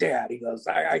he goes, Dad, he goes,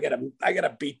 I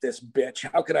gotta beat this bitch.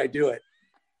 How could I do it?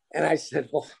 And I said,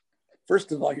 well,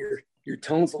 first of all, your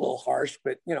tone's a little harsh,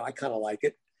 but I kind of like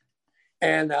it.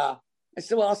 And I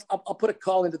said, well, I'll put a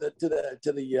call into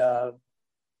the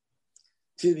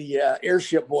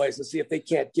airship boys and see if they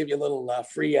can't give you a little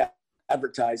free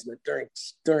advertisement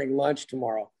during lunch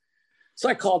tomorrow. So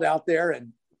I called out there,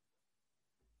 and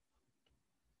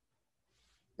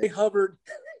they hovered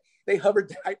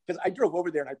because I drove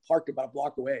over there and I parked about a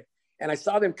block away, and I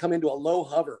saw them come into a low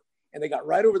hover, and they got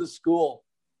right over the school,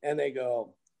 and they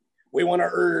go, we want to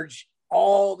urge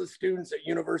all the students at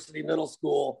University Middle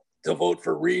School to vote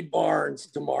for Reed Barnes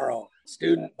tomorrow,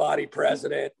 student body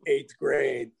president, 8th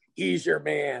grade. He's your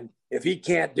man. If he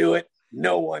can't do it,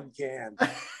 no one can.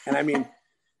 And I mean,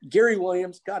 Gary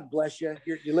Williams, God bless you.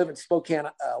 You live in Spokane,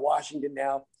 Washington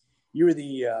now. You were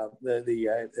the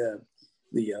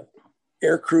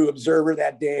air crew observer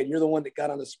that day, and you're the one that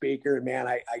got on the speaker. And man,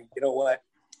 I you know what?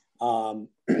 I'll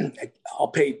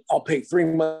pay 3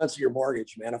 months of your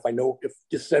mortgage, man. If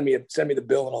just send me the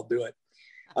bill and I'll do it.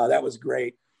 That was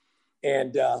great.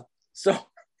 And so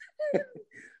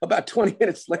about 20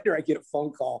 minutes later, I get a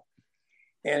phone call,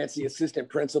 and it's the assistant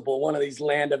principal, one of these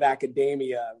land of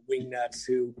academia wingnuts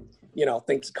who,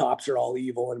 thinks cops are all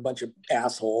evil and a bunch of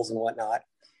assholes and whatnot.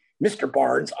 Mr.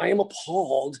 Barnes, I am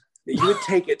appalled that you would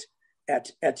take it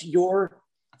at your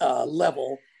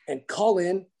level and call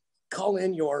in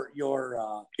your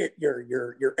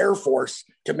Air Force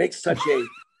to make such a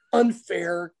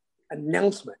unfair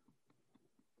announcement.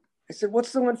 I said, what's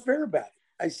so unfair about it?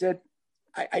 I said,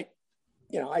 I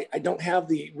don't have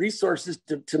the resources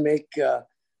to make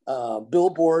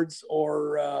billboards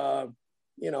or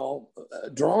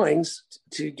drawings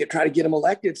to try to get him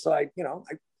elected. So I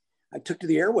took to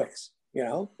the airways.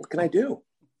 What can I do?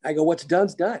 I go, what's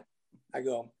done's done. I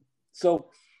go, so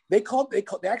they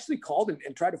actually called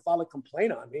and tried to file a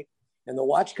complaint on me. And the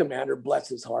watch commander, bless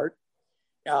his heart,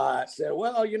 said,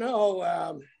 well,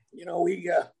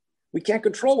 we can't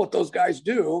control what those guys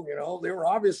do. They were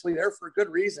obviously there for a good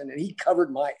reason. And he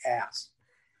covered my ass.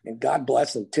 And God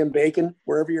bless him. Tim Bacon,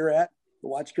 wherever you're at, the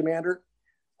watch commander,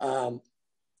 you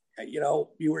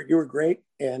were great.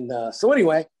 And so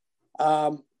anyway,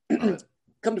 come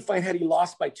to find out he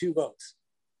lost by 2 votes.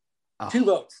 Oh. 2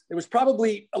 votes. There was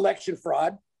probably election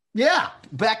fraud. Yeah,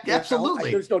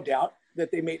 absolutely. There's no doubt that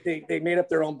they made up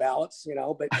their own ballots,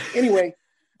 But anyway,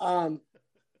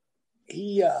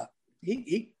 he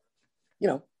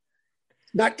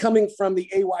not coming from the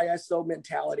AYSO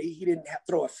mentality, he didn't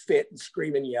throw a fit and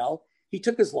scream and yell. He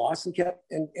took his loss and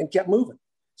kept moving.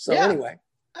 So anyway,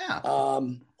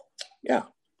 yeah.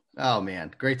 Oh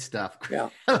man, great stuff. Yeah.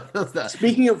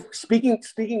 Speaking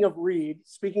of Reed,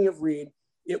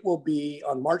 it will be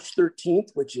on March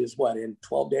 13th, which is in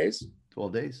 12 days?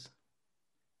 12 days.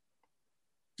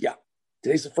 Yeah.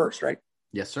 Today's the 1st, right?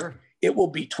 Yes, sir. It will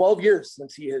be 12 years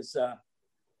since he has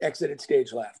exited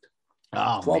stage left.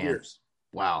 Oh, 12 man. years.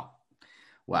 Wow.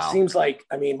 It seems like,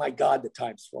 my God, the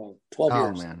time's flown. 12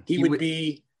 years. Man.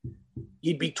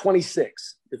 He'd be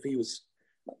 26 if he was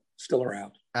still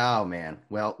around. Oh man.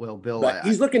 Well, Bill, but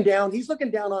he's looking down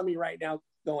on me right now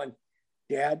going,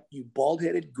 Dad, you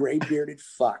bald-headed, gray-bearded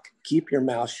fuck, keep your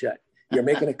mouth shut. You're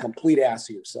making a complete ass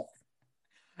of yourself.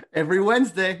 Every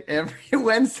Wednesday.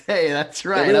 That's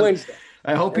right. Every Wednesday.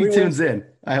 I hope he tunes in.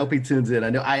 I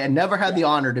know I never had the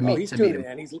honor to meet him.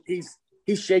 And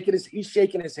he's shaking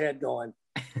his head going,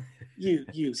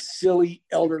 you silly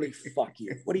elderly fuck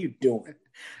you. What are you doing?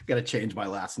 Got to change my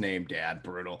last name, Dad.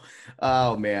 Brutal.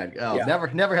 Oh man. Oh, yeah.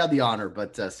 Never had the honor,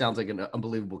 but sounds like an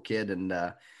unbelievable kid. And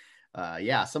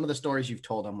some of the stories you've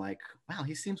told, I'm like, wow,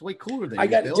 he seems way cooler than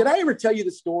Bill. Did I ever tell you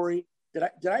the story? Did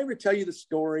I ever tell you the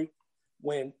story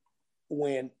when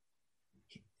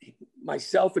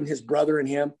myself and his brother and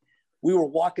him, we were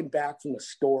walking back from the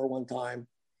store one time,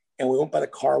 and we went by the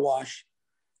car wash,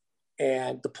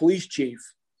 and the police chief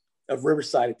of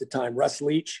Riverside at the time, Russ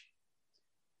Leach,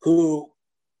 who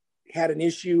had an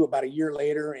issue about a year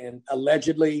later and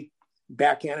allegedly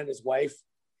backhanded his wife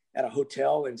at a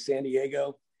hotel in San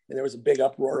Diego. And there was a big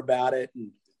uproar about it.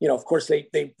 And, of course, they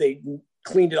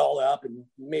cleaned it all up and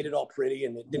made it all pretty,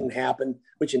 and it didn't happen,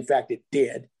 which in fact it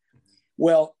did.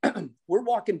 Well, we're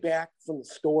walking back from the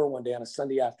store one day on a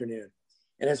Sunday afternoon.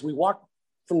 And as we walk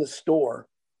from the store,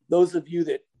 those of you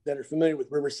that are familiar with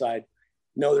Riverside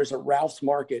know there's a Ralph's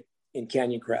Market in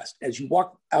Canyon Crest. As you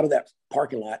walk out of that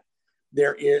parking lot,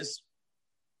 there is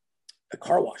a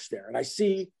car wash there. And I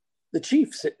see the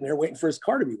chief sitting there waiting for his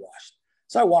car to be washed.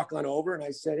 So I walk on over and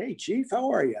I said, "Hey, Chief,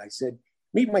 how are you?" I said,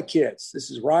 "Meet my kids.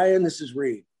 This is Ryan. This is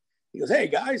Reed." He goes, "Hey,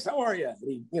 guys, how are you?" And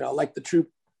he, like the true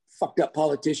fucked up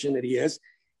politician that he is,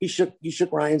 he shook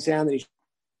Ryan's hand. And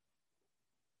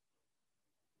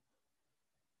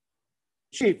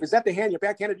 "Chief, is that the hand you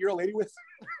backhanded your old lady with?"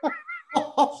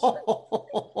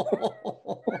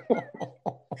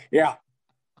 Yeah.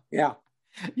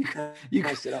 You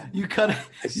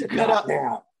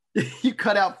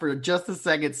cut out for just a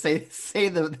second. Say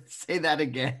that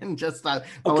again. Just I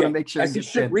want to make sure. As he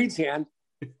shook Reed's hand,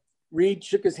 Reed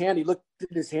shook his hand. He looked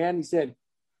at his hand. He said,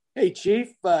 "Hey,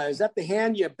 Chief, is that the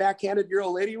hand you backhanded your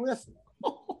old lady with?"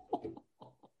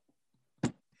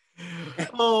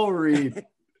 Oh, Reed.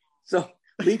 So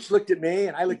Leach looked at me,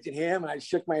 and I looked at him, and I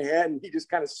shook my head, and he just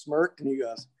kind of smirked, and he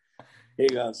goes, I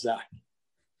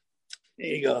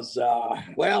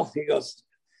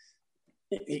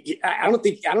don't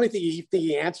think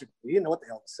he answered. He didn't know what the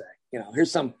hell to say.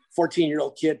 Here's some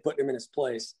 14-year-old kid putting him in his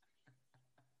place.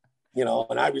 And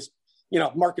I was,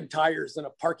 marking tires in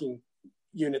a parking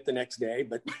unit the next day,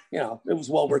 but it was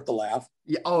well worth the laugh.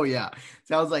 Yeah. Oh yeah.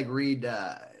 Sounds like Reed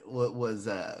was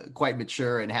quite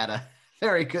mature and had a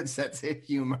very good sense of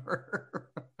humor.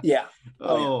 Yeah.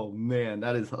 Oh man,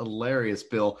 that is hilarious,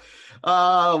 Bill.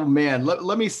 Oh man,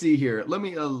 let me see here.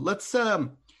 Let's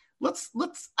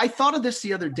I thought of this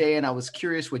the other day, and I was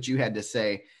curious what you had to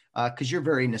say, because you're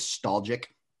very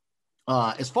nostalgic.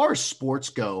 As far as sports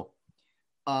go,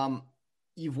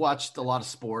 you've watched a lot of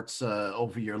sports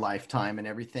over your lifetime and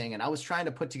everything, and I was trying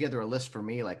to put together a list for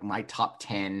me, like my top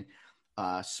 10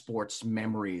 sports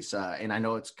memories. And I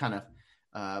know it's kind of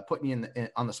putting you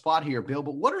on the spot here, Bill,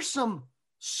 but what are some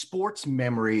sports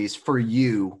memories for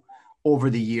you over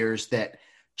the years that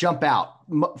jump out?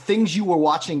 Things you were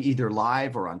watching either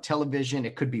live or on television.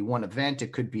 It could be one event.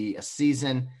 It could be a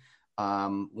season,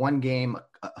 one game,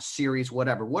 a series,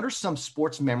 whatever. What are some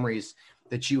sports memories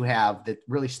that you have that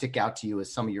really stick out to you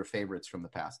as some of your favorites from the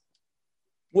past?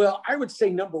 Well, I would say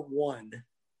number one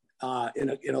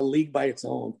in a league by its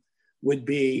own would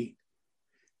be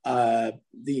the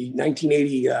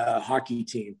 1980 hockey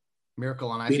team. Miracle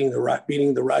on Ice.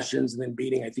 Beating the Russians and then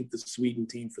beating, I think, the Sweden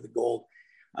team for the gold.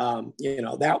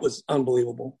 That was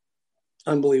unbelievable.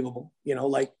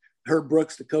 Like Herb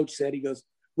Brooks, the coach, said, he goes,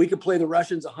 "We could play the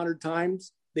Russians 100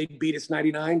 times. They'd beat us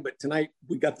 99, but tonight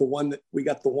we got the one.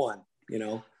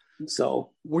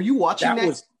 So were you watching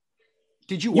that?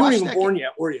 Did you watch that? You weren't even born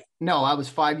yet, were you? No, I was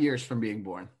 5 years from being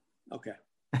born. Okay.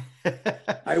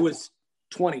 I was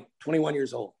 21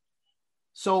 years old.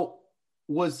 So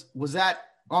was that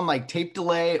on like tape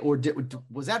delay, or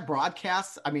was that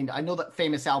broadcast? I mean, I know that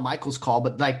famous Al Michaels call,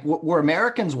 but like, were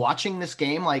Americans watching this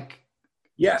game? Like,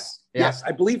 yes.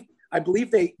 I believe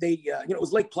they it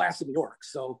was Lake Placid, New York.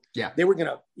 So yeah, they were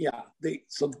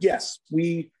yes,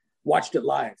 we watched it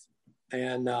live.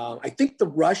 And I think the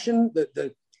Russian,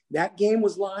 that game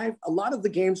was live. A lot of the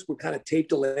games were kind of tape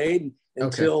delayed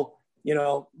until,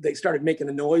 they started making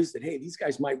the noise that, hey, these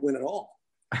guys might win it all.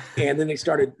 And then they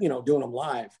started, doing them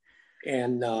live.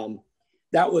 And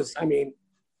that was,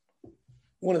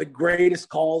 one of the greatest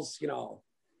calls,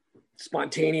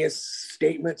 spontaneous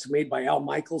statements made by Al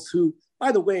Michaels, who,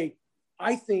 by the way,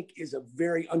 I think is a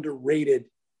very underrated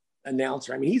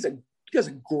announcer. He does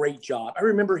a great job. I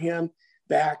remember him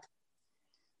back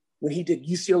when he did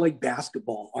UCLA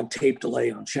basketball on tape delay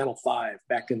on Channel 5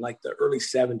 back in like the early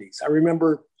 70s. I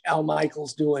remember Al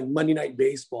Michaels doing Monday Night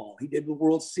Baseball. He did the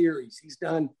World Series. He's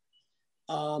done,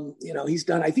 I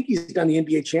think he's done the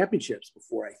NBA championships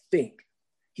before. I think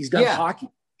he's done hockey.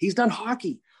 He's done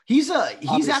hockey. He's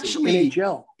actually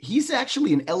NHL. He's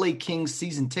actually an LA Kings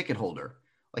season ticket holder.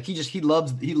 Like he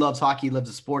loves hockey, he loves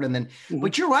the sport. And then,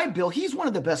 but you're right, Bill, he's one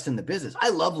of the best in the business. I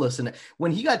love listening.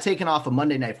 When he got taken off of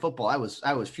Monday Night Football, I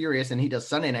was furious, and he does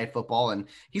Sunday Night Football, and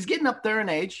he's getting up there in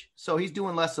age, so he's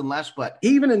doing less and less. But he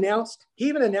even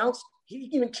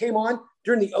came on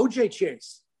during the OJ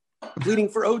chase, pleading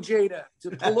for OJ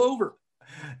to pull over.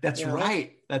 That's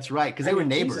right. Because they were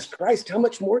neighbors. Jesus Christ, how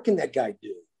much more can that guy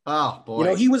do? Oh boy. You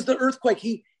know, he was the earthquake.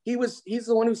 He's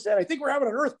the one who said, I think we're having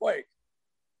an earthquake.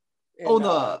 In,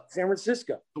 San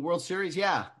Francisco. The World Series.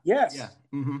 Yeah. Yes. Yeah.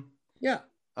 Mm-hmm. Yeah.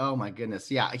 Oh my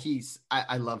goodness. Yeah.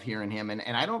 I love hearing him.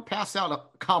 And I don't pass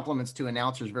out compliments to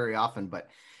announcers very often, but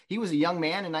he was a young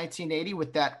man in 1980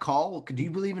 with that call. Do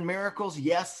you believe in miracles?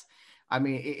 Yes. I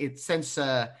mean, it sends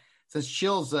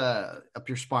chills up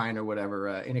your spine or whatever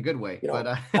in a good way. You know,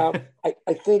 but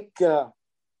I think the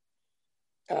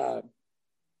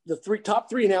top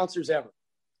three announcers ever,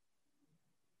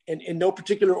 and in no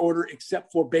particular order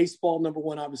except for baseball, number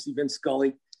one, obviously Vince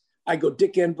Scully. I go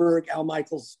Dick Enberg, Al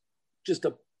Michaels, just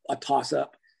a toss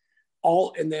up.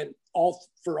 And then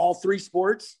for all three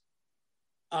sports,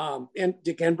 and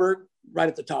Dick Enberg right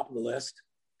at the top of the list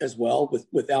as well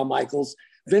with Al Michaels.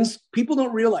 Vince, people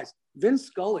don't realize Vince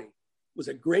Scully was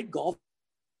a great golf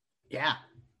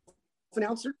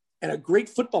announcer and a great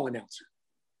football announcer.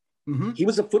 Mm-hmm. He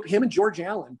was him and George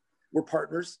Allen were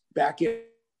partners back in.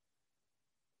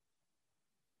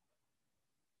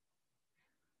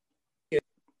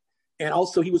 And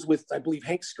also he was with, I believe,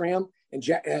 Hank Stram and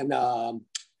Jack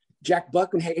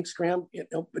Buck and Hank Stram. You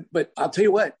know, but I'll tell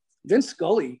you what, Vince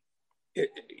Scully,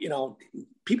 you know,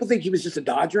 people think he was just a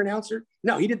Dodger announcer.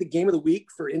 No, he did the game of the week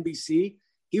for NBC.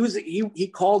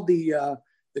 He called the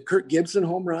Kirk Gibson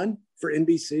home run for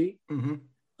NBC.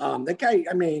 Mm-hmm. That guy,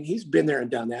 I mean, he's been there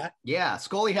and done that. Yeah,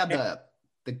 Scully had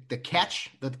the catch,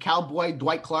 the cowboy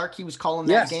Dwight Clark. He was calling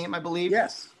that game, I believe.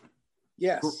 Yes.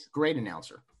 Great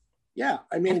announcer. Yeah,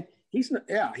 I mean, he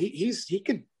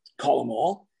could call them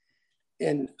all,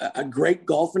 and a great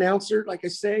golf announcer, like I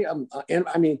say. And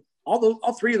I mean,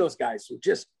 all three of those guys were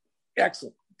just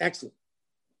excellent.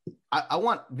 I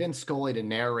want Vince Scully to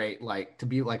narrate, to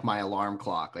be like my alarm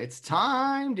clock. It's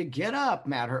time to get up,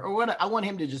 Matt. Or what? I want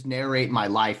him to just narrate my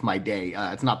life, my day.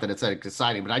 It's not that it's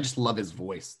exciting, but I just love his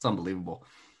voice. It's unbelievable.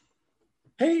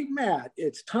 Hey, Matt,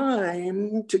 it's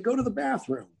time to go to the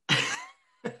bathroom.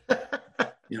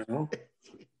 You know,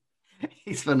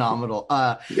 he's phenomenal.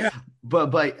 Yeah.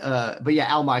 But yeah,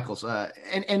 Al Michaels.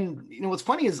 And you know what's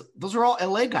funny is those are all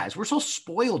LA guys. We're so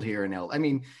spoiled here in LA. I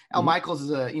mean, Al Michaels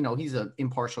is he's an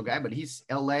impartial guy, but he's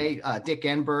LA. Dick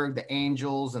Enberg, the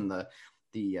Angels, and the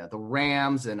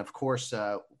Rams, and of course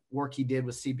work he did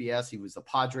with CBS. He was the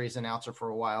Padres announcer for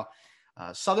a while.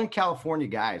 Southern California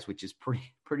guys, which is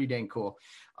pretty dang cool.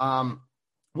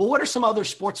 Well, what are some other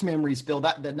sports memories, Bill?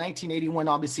 That the 1981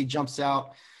 obviously jumps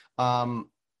out. I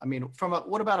mean,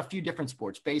 what about a few different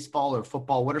sports, baseball or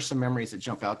football? What are some memories that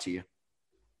jump out to you?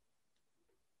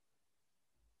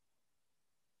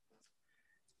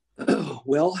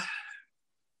 Well,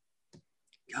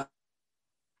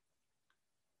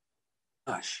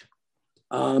 gosh.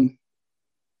 Well,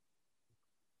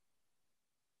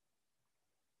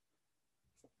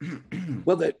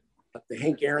 the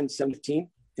Hank Aaron 17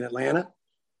 in Atlanta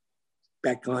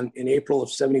back in April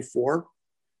of 74.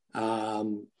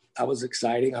 That was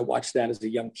exciting. I watched that as a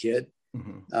young kid.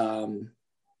 Mm-hmm.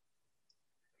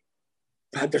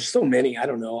 But there's so many. I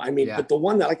don't know. I mean, but the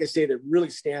one that, like I say, that really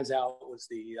stands out was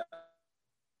the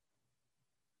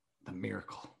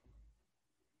Miracle.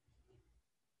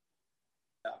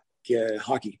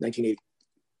 Hockey, 1980.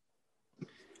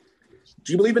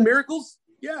 Do you believe in miracles?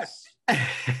 Yes.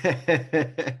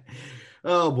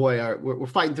 Oh boy, we're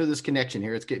fighting through this connection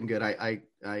here. It's getting good. I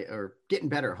or getting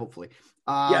better, hopefully.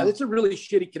 Yeah, that's a really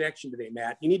shitty connection today,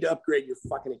 Matt. You need to upgrade your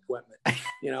fucking equipment.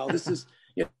 You know, this is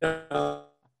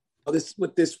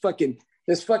this fucking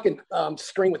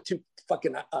string with two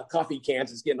fucking coffee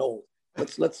cans is getting old.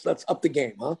 Let's up the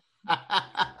game, huh?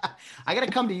 I gotta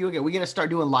come to you again. We gotta start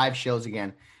doing live shows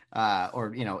again,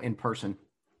 or in person.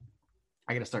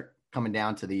 I gotta start coming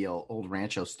down to the old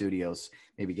Rancho studios.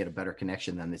 Maybe get a better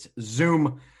connection than this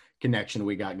Zoom connection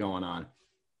we got going on.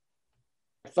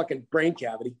 Fucking brain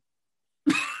cavity.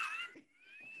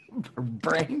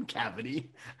 Brain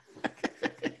cavity.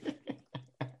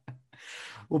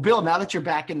 Well, Bill, now that you're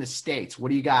back in the States, what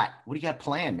do you got? What do you got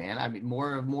planned, man? I mean,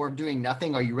 more of doing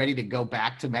nothing. Are you ready to go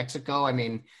back to Mexico? I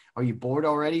mean, are you bored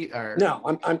already? Or no,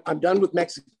 I'm done with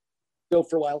Mexico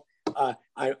for a while.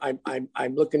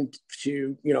 I'm looking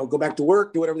to go back to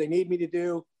work, do whatever they need me to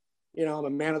do. I'm a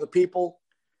man of the people.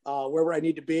 Wherever I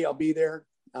need to be, I'll be there.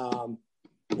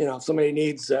 If somebody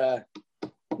needs their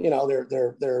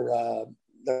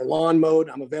lawn mowed,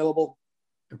 I'm available.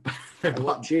 I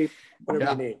work cheap,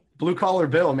 whatever you need. Blue collar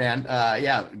Bill, man.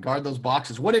 Guard those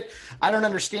boxes. I don't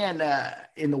understand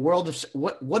in the world of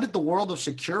what did the world of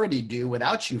security do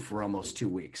without you for almost 2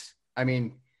 weeks? I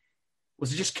mean,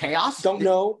 was it just chaos? Don't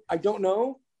know. I don't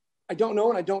know,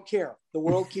 and I don't care. The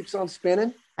world keeps on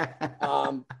spinning.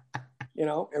 Everything's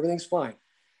fine.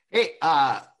 Hey,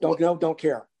 Don't know, don't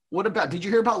care. what about, did you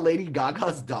hear about Lady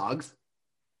Gaga's dogs?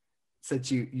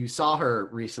 Since you saw her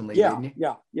recently, Yeah, didn't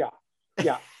you?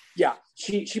 yeah.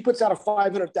 She puts out a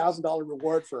 $500,000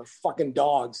 reward for her fucking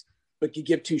dogs, but you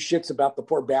give two shits about the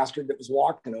poor bastard that was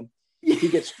walking them. He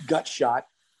gets gut shot,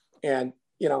 and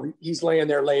he's laying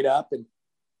there laid up, and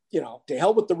to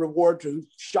hell with the reward to who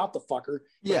shot the fucker.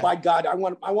 Yeah. But by God, I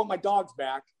want my dogs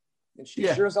back, and she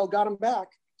sure as hell got them back.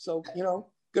 So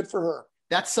good for her.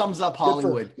 That sums up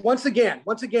Hollywood. Once again,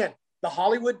 the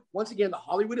Hollywood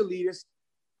elitists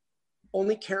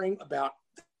only caring about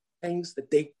things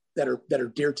that are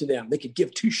dear to them. They could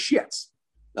give two shits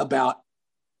about.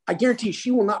 I guarantee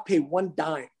she will not pay one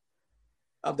dime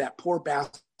of that poor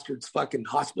bastard's fucking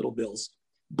hospital bills.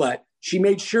 But she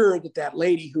made sure that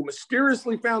lady who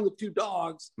mysteriously found the two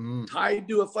dogs tied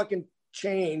to a fucking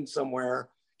chain somewhere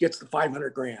gets the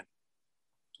 $500,000.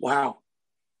 Wow,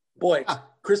 boy,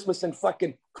 Christmas and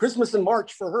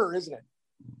March for her, isn't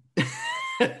it?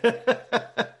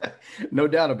 No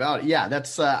doubt about it. Yeah,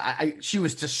 that's she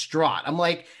was distraught. I'm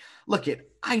like, look,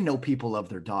 I know people love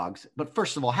their dogs, but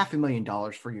first of all,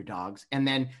 $500,000 for your dogs, and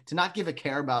then to not give a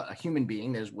care about a human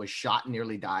being that was shot and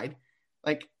nearly died.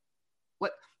 Like,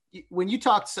 what? When you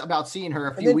talked about seeing her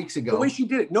a few weeks ago, the way she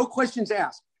did it, no questions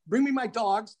asked. Bring me my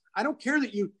dogs. I don't care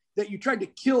that you tried to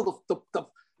kill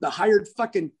the hired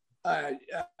fucking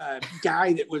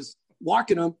guy that was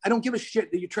walking them. I don't give a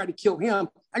shit that you tried to kill him.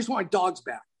 I just want my dogs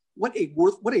back. What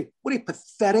a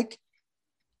pathetic,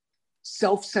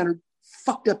 self-centered,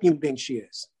 fucked up human being she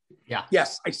is. Yeah.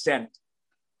 Yes, I said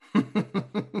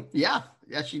it. Yeah,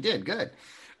 she did. Good.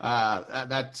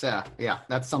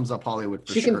 That sums up Hollywood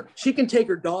for sure. She can take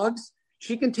her dogs.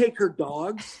 She can take her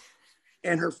dogs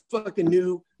and her fucking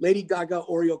new Lady Gaga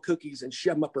Oreo cookies and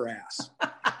shove them up her ass.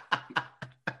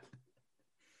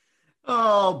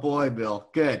 Oh boy, Bill.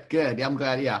 Good. Yeah, I'm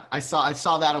glad. Yeah. I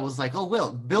saw that. I was like,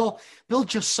 oh, Bill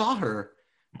just saw her.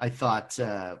 I thought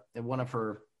at one of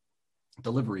her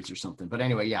deliveries or something. But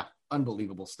anyway, yeah,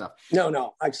 unbelievable stuff.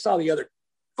 No. I saw the other.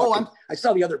 I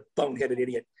saw the other boneheaded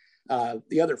idiot.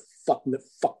 The other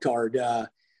fucktard.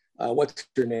 What's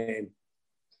her name?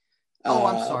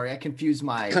 I'm sorry. I confused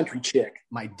my country chick.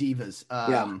 My divas.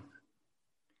 Yeah.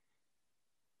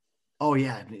 Oh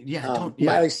yeah.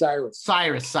 Miley Cyrus.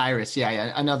 Cyrus.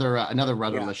 Yeah. Another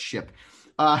rudderless ship.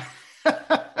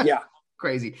 Yeah.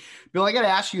 Crazy. Bill, I got to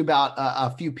ask you about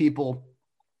a few people.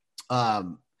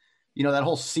 That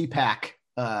whole CPAC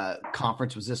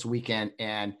conference was this weekend,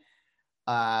 and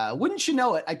wouldn't you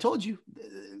know it? I told you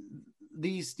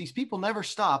these people never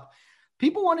stop.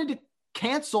 People wanted to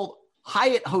cancel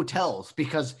Hyatt hotels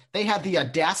because they had the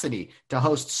audacity to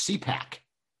host CPAC.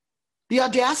 The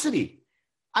audacity.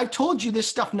 I told you this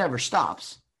stuff never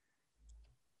stops.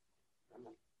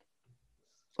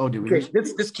 Oh, do we? Okay,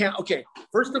 this can't. Okay,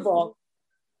 first of all,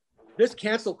 this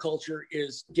cancel culture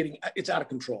it's out of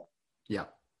control. Yeah,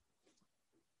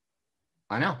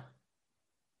 I know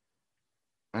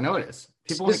it is.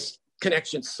 This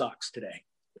connection sucks today.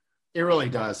 It really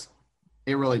does.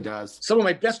 Some of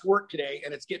my best work today,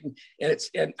 and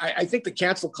I think the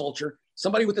cancel culture.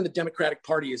 Somebody within the Democratic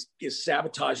Party is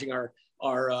sabotaging our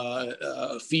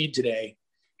feed today.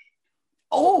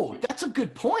 Oh, that's a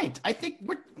good point. I think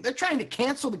they're trying to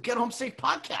cancel the Get Home Safe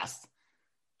podcast.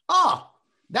 Oh,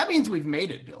 that means we've made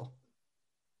it, Bill.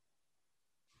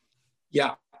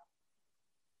 Yeah.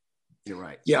 You're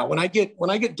right. Yeah. When I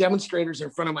get demonstrators in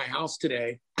front of my house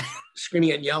today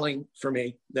screaming and yelling for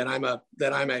me that I'm a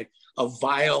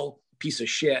vile piece of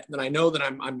shit, then I know that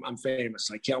I'm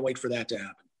famous. I can't wait for that to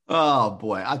happen. Oh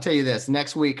boy, I'll tell you this.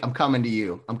 Next week, I'm coming to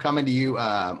you.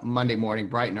 Monday morning,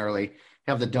 bright and early.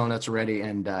 Have the donuts ready,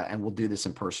 and we'll do this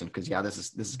in person because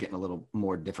this is getting a little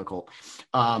more difficult.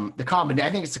 I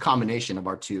think it's a combination of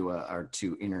our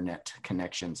two internet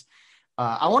connections.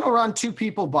 I want to run two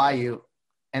people by you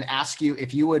and ask you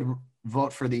if you would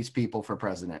vote for these people for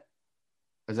president.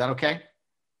 Is that okay?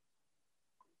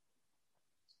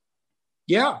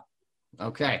 Yeah.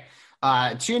 Okay.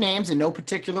 Two names in no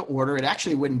particular order. It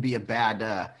actually wouldn't be a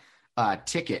bad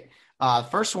ticket.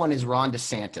 First one is Ron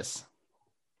DeSantis.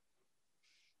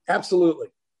 Absolutely.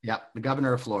 Yeah, the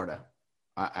governor of Florida.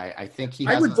 I think he.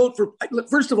 I would vote for.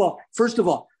 First of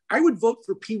all, I would vote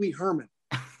for Pee Wee Herman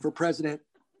for president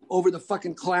over the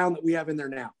fucking clown that we have in there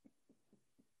now.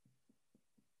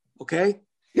 Okay,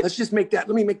 let's just make that.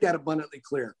 Let me make that abundantly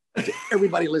clear to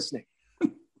everybody listening.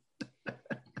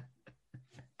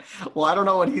 Well, I don't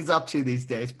know what he's up to these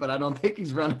days, but I don't think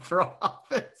he's running for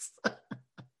office.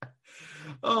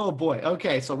 Oh, boy.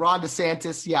 Okay, so Ron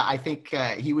DeSantis, yeah, I think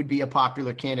he would be a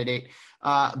popular candidate.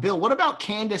 Bill, what about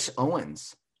Candace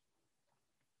Owens?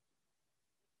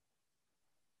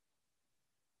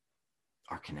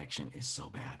 Our connection is so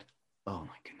bad. Oh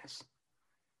my goodness.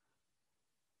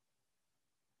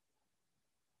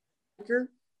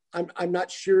 I'm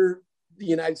not sure the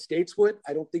United States would.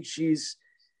 I don't think she's.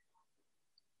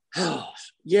 Oh,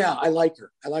 yeah, I like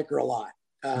her. I like her a lot.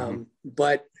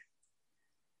 But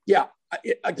yeah,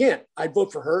 again, I'd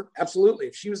vote for her. Absolutely.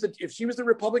 If she was the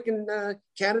Republican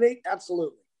candidate,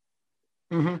 absolutely.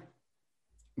 Mm-hmm.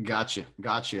 Gotcha.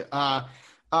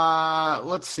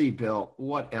 Let's see, Bill,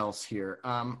 what else here?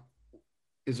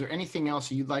 Is there anything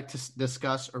else you'd like to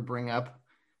discuss or bring up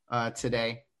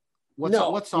today?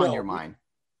 What's on your mind?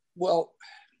 Well,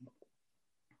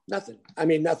 nothing. I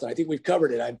mean, nothing. I think we've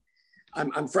covered it.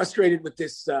 I'm frustrated with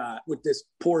this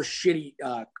poor shitty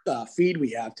feed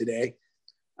we have today.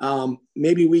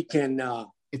 Maybe we can.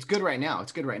 It's good right now.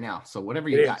 So whatever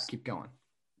you got, keep going.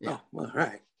 Yeah. Oh, well, all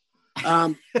right.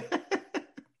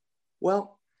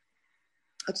 Well,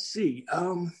 let's see.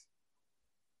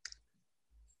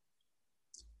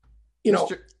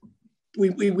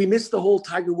 We missed the whole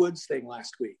Tiger Woods thing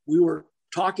last week. We were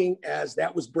talking as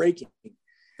that was breaking.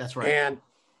 That's right. And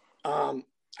I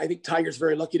think Tiger's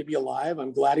very lucky to be alive.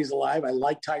 I'm glad he's alive. I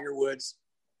like Tiger Woods.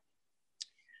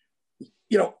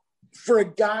 For a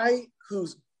guy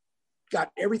who's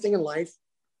got everything in life,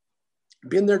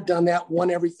 been there, done that,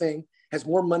 won everything, has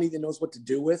more money than knows what to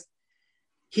do with,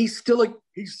 he's still a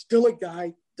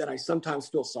guy that I sometimes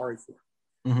feel sorry for,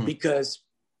 because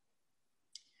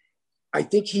I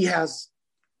think he has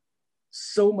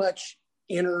so much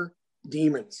inner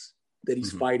demons that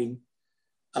he's fighting,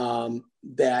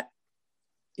 that,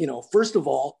 first of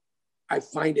all, I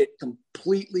find it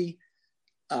completely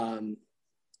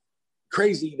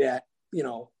crazy that,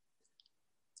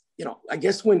 I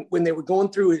guess when they were going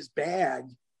through his bag,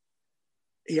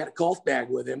 he had a golf bag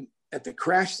with him at the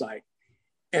crash site,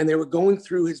 and they were going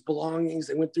through his belongings.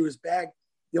 They went through his bag.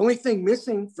 The only thing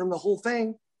missing from the whole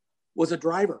thing was a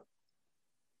driver.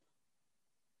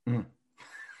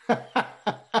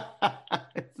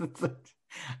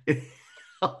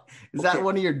 Is that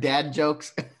one of your dad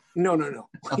jokes? No.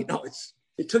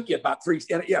 It took you about 3.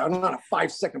 Yeah, I'm not a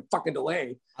 5-second fucking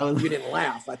delay. You didn't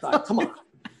laugh. I thought, come on.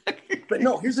 But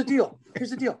no, here's the deal.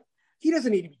 He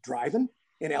doesn't need to be driving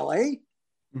in LA.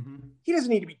 He doesn't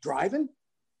need to be driving.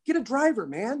 Get a driver,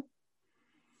 man.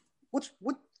 What?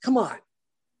 Come on.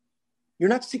 You're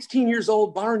not 16 years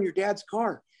old borrowing your dad's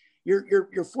car.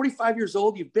 You're 45 years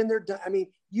old. You've been there. I mean,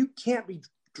 you can't be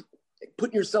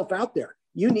putting yourself out there.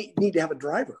 You need to have a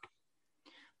driver.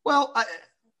 Well,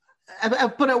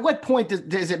 but at what point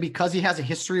is it because he has a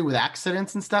history with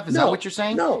accidents and stuff? Is that what you're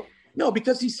saying? No,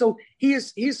 because he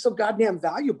is so goddamn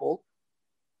valuable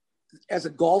as a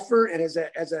golfer and as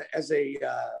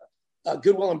a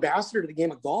goodwill ambassador to the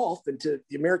game of golf and to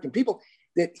the American people,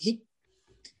 that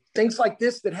things like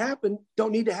this that happen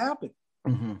don't need to happen.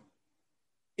 And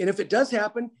if it does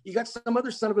happen, you got some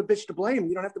other son of a bitch to blame.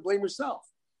 You don't have to blame yourself.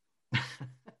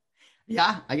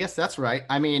 Yeah, I guess that's right.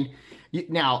 I mean,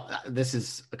 now this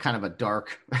is kind of a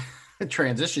dark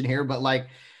transition here, but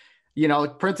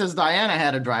Princess Diana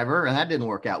had a driver and that didn't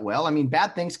work out well. I mean,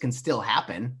 bad things can still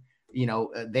happen.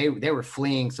 They were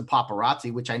fleeing some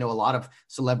paparazzi, which I know a lot of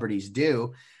celebrities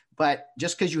do, but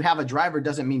just because you have a driver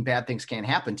doesn't mean bad things can't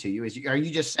happen to you. Are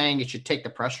you just saying it should take the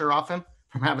pressure off him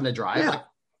from having to drive?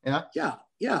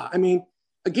 Yeah. I mean,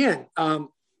 again,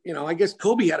 I guess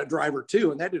Kobe had a driver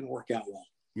too, and that didn't work out well.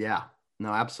 Yeah, no,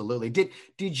 absolutely. Did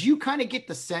you kind of get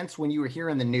the sense when you were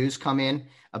hearing the news come in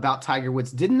about Tiger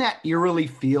Woods, didn't that eerily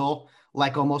feel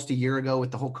like almost a year ago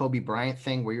with the whole Kobe Bryant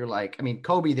thing where you're like, I mean,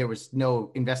 Kobe, there was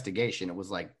no investigation. It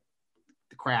was like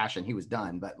the crash and he was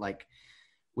done. But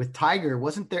with Tiger,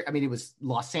 wasn't there? I mean, it was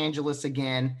Los Angeles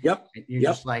again. Yep. And you're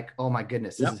just like, oh my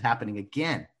goodness, this is happening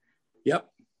again. Yep.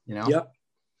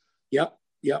 Yep.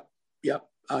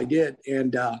 I did.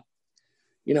 And,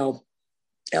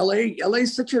 LA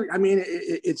is such a, I mean,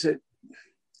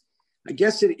 I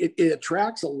guess it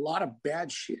attracts a lot of bad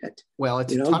shit. Well,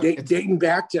 it's dating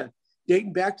back to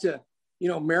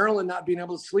Marilyn not being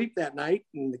able to sleep that night,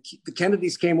 and the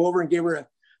Kennedys came over and gave her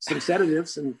some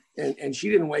sedatives, and she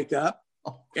didn't wake up.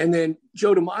 And then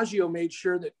Joe DiMaggio made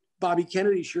sure that Bobby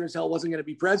Kennedy sure as hell wasn't going to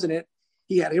be president.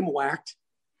 He had him whacked.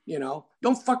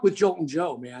 Don't fuck with Joltin'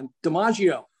 Joe, man.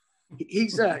 DiMaggio,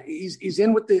 he's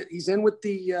in with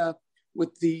the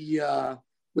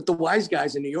wise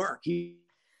guys in New York.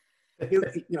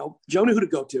 Joe knew who to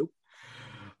go to.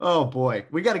 Oh boy,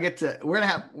 we're gonna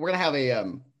have a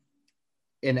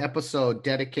an episode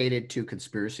dedicated to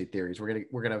conspiracy theories.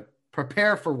 We're gonna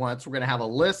prepare for once. We're going to have a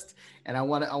list, and I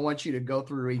want you to go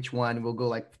through each one. We'll go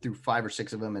like through 5 or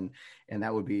 6 of them, and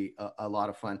that would be a lot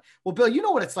of fun. Well, Bill, you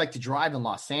know what it's like to drive in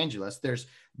Los Angeles.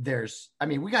 I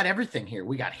mean, we got everything here.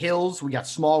 We got hills, we got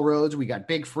small roads, we got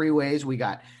big freeways, we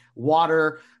got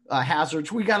water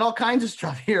hazards. We got all kinds of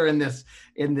stuff here in this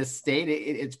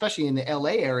state, especially in the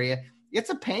LA area. It's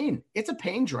a pain. It's a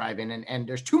pain driving, and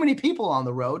there's too many people on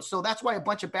the road. So that's why a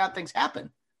bunch of bad things happen.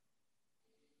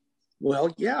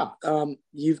 Well, yeah.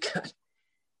 You've got,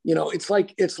 it's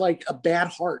like a bad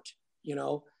heart,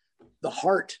 the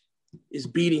heart is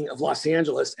beating of Los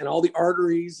Angeles, and all the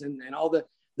arteries and all the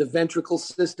ventricle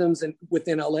systems and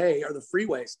within LA are the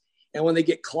freeways. And when they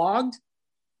get clogged,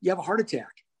 you have a heart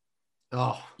attack.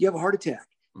 Oh, you have a heart attack.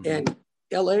 Mm-hmm. And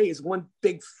LA is one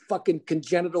big fucking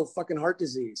congenital fucking heart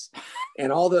disease.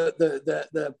 And all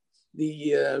the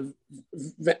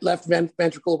left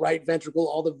ventricle, right ventricle,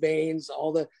 all the veins,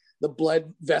 all the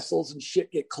blood vessels and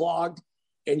shit get clogged,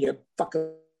 and you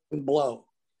fucking blow.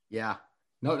 Yeah.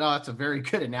 No, that's a very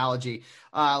good analogy.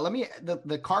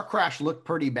 The car crash looked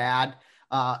pretty bad.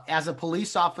 As a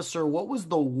police officer, what was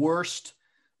the worst,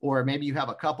 or maybe you have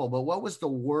a couple, but what was the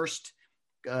worst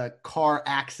car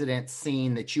accident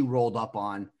scene that you rolled up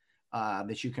on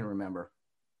that you can remember?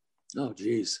 Oh,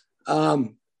 geez. Oh,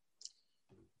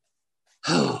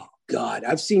 God.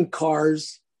 I've seen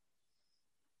cars,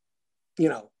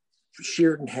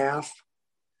 sheared in half.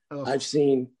 Oh. I've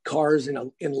seen cars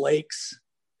in lakes,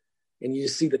 and you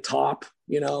just see the top,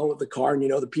 of the car, and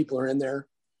the people are in there.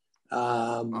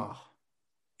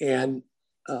 And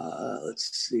let's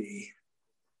see.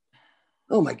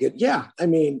 Oh my God. Yeah. I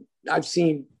mean, I've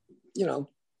seen,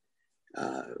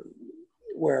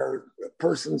 where a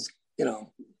person's,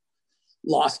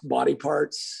 lost body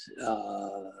parts,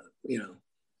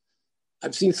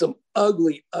 I've seen some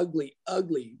ugly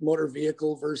motor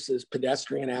vehicle versus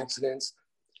pedestrian accidents,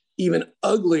 even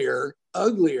uglier,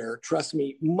 trust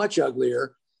me, much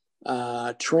uglier,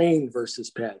 train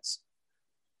versus peds.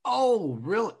 Oh,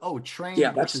 really? Oh, train.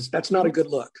 Yeah, that's not a good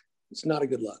look. It's not a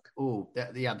good look. Oh,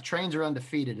 the trains are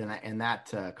undefeated in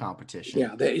that competition.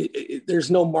 Yeah,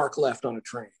 there's no mark left on a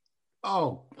train.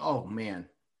 Oh man.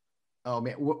 Oh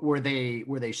man, were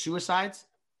they suicides?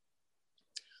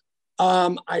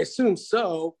 I assume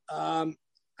so. I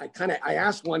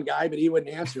asked one guy, but he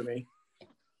wouldn't answer me.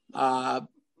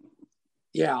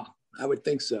 Yeah, I would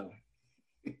think so.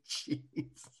 Jeez.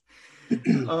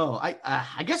 Oh,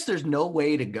 I guess there's no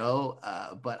way to go,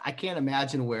 but I can't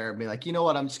imagine where be like, you know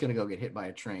what, I'm just gonna go get hit by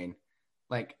a train.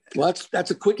 Like, well, that's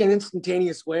a quick and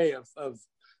instantaneous way of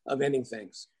ending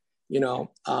things.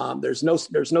 There's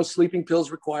no sleeping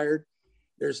pills required.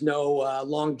 There's no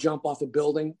long jump off a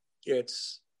building.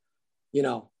 It's,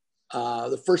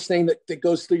 the first thing that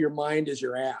goes through your mind is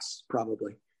your ass,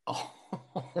 probably. Oh.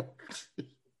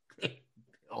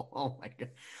 Oh my God.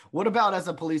 What about as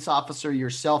a police officer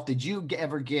yourself? Did you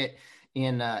ever get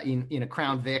in a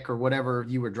Crown Vic or whatever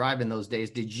you were driving those days?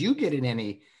 Did you get in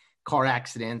any car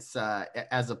accidents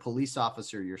as a police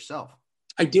officer yourself?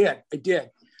 I did.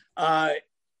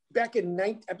 Back in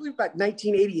I believe about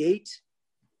 1988,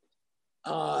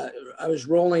 I was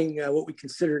rolling what we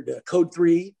considered Code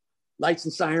 3, lights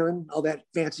and siren, all that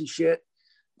fancy shit.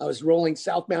 I was rolling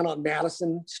southbound on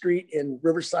Madison Street in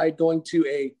Riverside, going to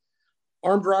a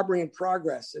armed robbery in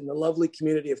progress in the lovely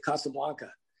community of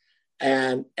Casablanca.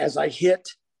 And as I hit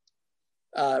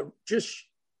just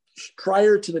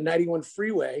prior to the 91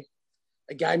 freeway,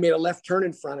 a guy made a left turn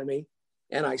in front of me,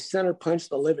 and I center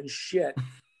punched the living shit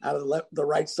out of the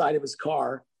right side of his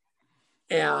car.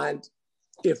 And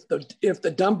if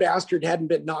the dumb bastard hadn't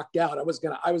been knocked out, I was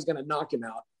gonna knock him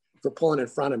out for pulling in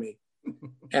front of me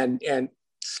and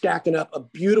stacking up a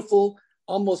beautiful,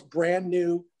 almost brand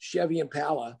new Chevy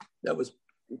Impala that was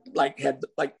had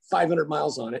 500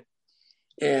 miles on it,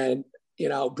 and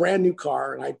brand new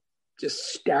car, and I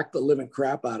just stacked the living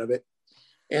crap out of it.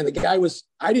 And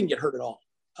I didn't get hurt at all.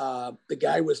 The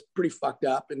guy was pretty fucked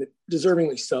up, and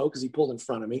deservingly so, because he pulled in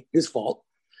front of me, his fault.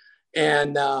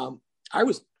 And I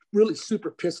was really super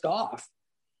pissed off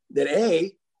that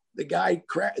the guy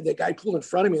pulled in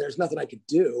front of me. There's nothing I could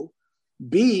do.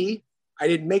 B, I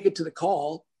didn't make it to the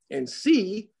call, and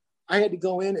C, I had to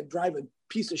go in and drive a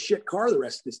piece of shit car the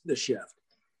rest of the shift.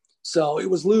 So it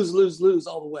was lose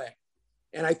all the way.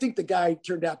 And I think the guy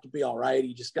turned out to be all right.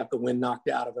 He just got the wind knocked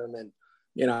out of him, and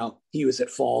he was at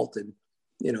fault, and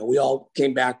we all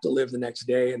came back to live the next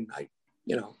day. And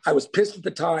I was pissed at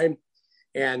the time,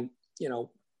 and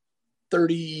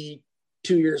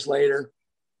 32 years later,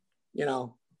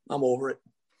 I'm over it.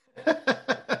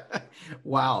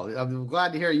 Wow. I'm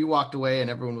glad to hear you walked away and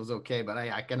everyone was okay, but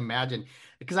I can imagine,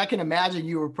 because I can imagine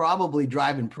you were probably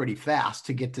driving pretty fast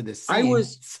to get to this scene. I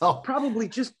was so probably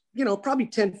just, probably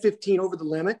 10, 15 over the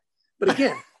limit. But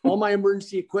again, all my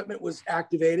emergency equipment was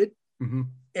activated, mm-hmm.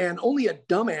 and only a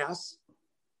dumbass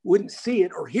wouldn't see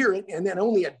it or hear it. And then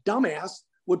only a dumbass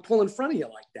would pull in front of you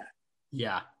like that.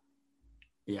 Yeah.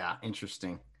 Yeah.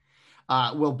 Interesting.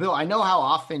 Well, Bill, I know how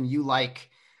often you like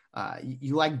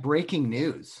breaking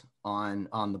news on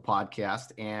the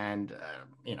podcast, and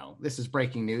this is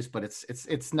breaking news, but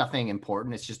it's nothing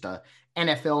important. It's just a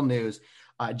NFL news.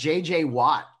 JJ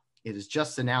Watt, it is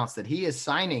just announced that he is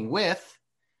signing with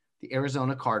the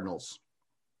Arizona Cardinals,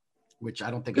 which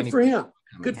I don't think good for him.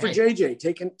 Good for JJ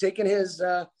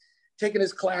taking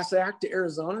his class act to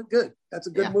Arizona. Good. That's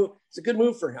a good move. It's a good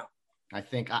move for him. I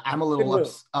think I'm a little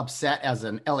upset as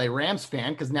an LA Rams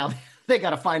fan, because now they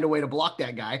got to find a way to block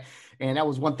that guy. And that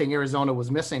was one thing Arizona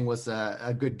was missing, was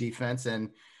a good defense. And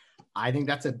I think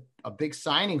that's a big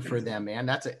signing for them, man.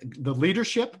 That's the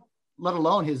leadership, let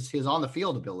alone his on the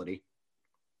field ability.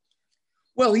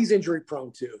 Well, he's injury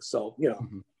prone too. So,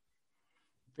 mm-hmm.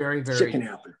 Very, very, shit can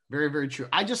happen. Very, very true.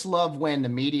 I just love when the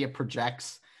media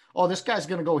projects, oh, this guy's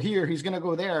going to go here, he's going to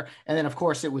go there. And then of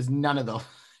course it was none of those.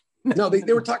 No,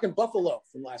 they were talking Buffalo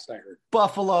from last I heard.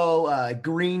 Buffalo,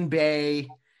 Green Bay.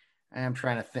 I'm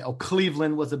trying to think. Oh,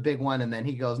 Cleveland was a big one. And then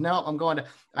he goes, no, I'm going to,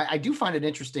 I do find it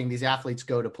interesting. These athletes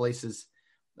go to places,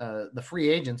 the free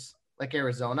agents like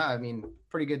Arizona. I mean,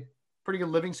 pretty good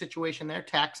living situation there,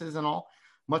 taxes and all,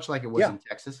 much like it was in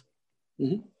Texas.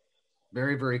 Mm-hmm.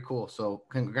 Very, very cool. So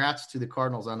congrats to the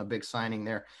Cardinals on a big signing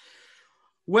there.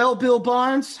 Well, Bill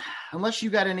Barnes, unless you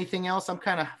got anything else, I'm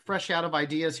kind of fresh out of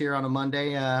ideas here on a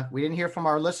Monday. We didn't hear from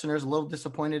our listeners, a little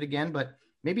disappointed again, but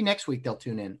maybe next week they'll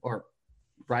tune in or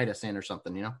write us in or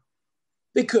something,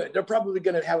 They could. They're probably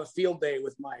going to have a field day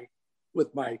with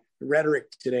my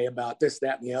rhetoric today about this,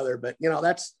 that, and the other. But,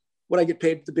 that's what I get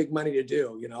paid the big money to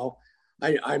do.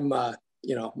 I'm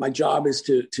my job is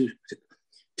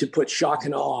to put shock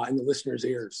and awe in the listener's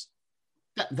ears.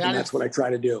 That's what I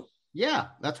try to do. Yeah,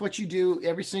 that's what you do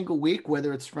every single week,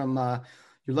 whether it's from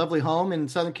your lovely home in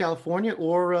Southern California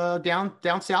or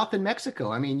down south in Mexico.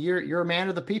 I mean, you're a man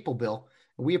of the people, Bill.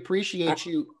 We appreciate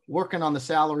you working on the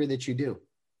salary that you do.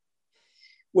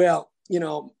 Well,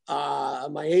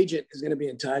 my agent is going to be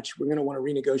in touch. We're going to want to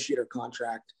renegotiate our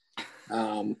contract.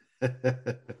 I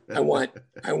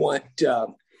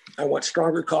want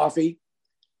stronger coffee,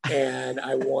 and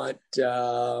I want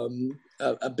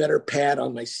a better pad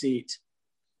on my seat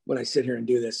when I sit here and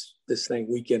do this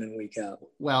thing week in and week out.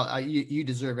 Well, you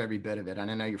deserve every bit of it. And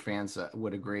I know your fans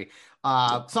would agree.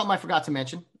 Something I forgot to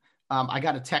mention. I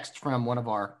got a text from one of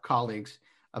our colleagues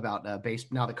about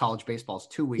now that college baseball is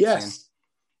 2 weeks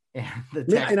in.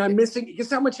 And I'm missing, guess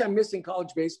how much I'm missing college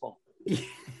baseball?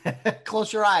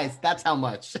 Close your eyes. That's how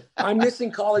much. I'm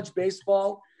missing college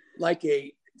baseball like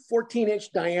a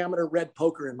 14-inch diameter red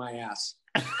poker in my ass.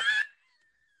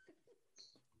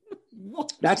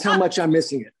 That's how much I'm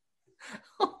missing it.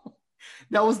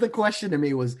 That was the question to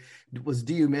me was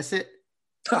do you miss it?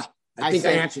 I think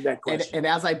I answered that question. And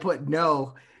as I put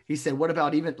no, he said, what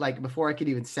about even like before I could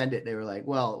even send it, they were like,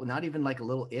 well, not even like a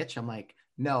little itch. I'm like,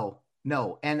 no,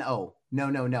 N-O,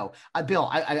 no. Bill,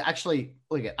 I actually,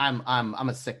 look at, I'm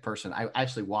a sick person. I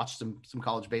actually watched some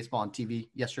college baseball on TV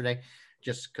yesterday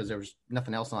just because there was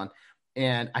nothing else on.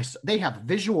 And they have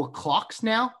visual clocks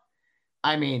now.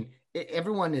 I mean,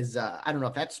 everyone is, I don't know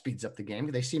if that speeds up the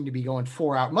game. They seem to be going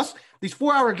 4 hours. These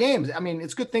 4 hour games. I mean,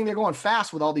 it's a good thing they're going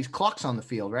fast with all these clocks on the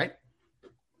field, right?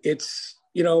 It's,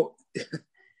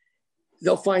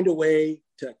 they'll find a way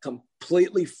to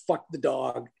completely fuck the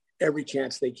dog every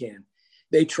chance they can.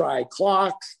 They try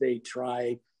clocks. They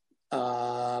try,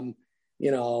 the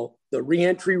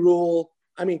reentry rule.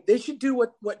 I mean, they should do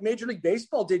what Major League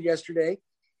Baseball did yesterday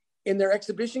in their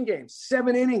exhibition games,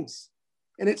 7 innings,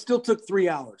 and it still took 3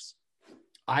 hours.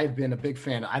 I've been a big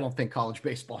fan. I don't think college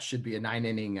baseball should be a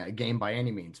 9-inning game by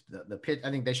any means. The pitch, I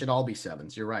think they should all be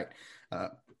 7s. You're right.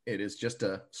 It is just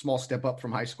a small step up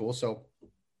from high school. So,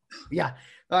 yeah,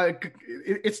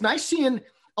 it's nice seeing.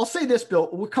 I'll say this, Bill.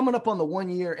 We're coming up on the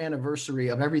 1-year anniversary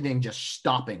of everything just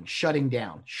shutting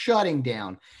down.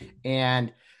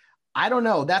 And I don't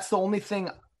know. That's the only thing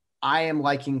I am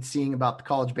liking seeing about the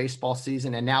college baseball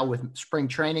season. And now with spring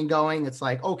training going, it's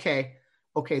like, okay,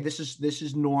 this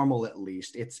is normal. At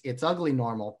least it's ugly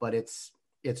normal, but it's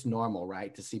normal,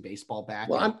 right? To see baseball back.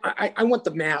 Well, I want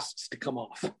the masks to come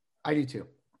off. I do too.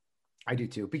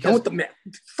 Because I want the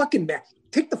fucking mask.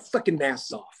 Take the fucking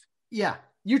masks off. Yeah.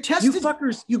 You're tested. You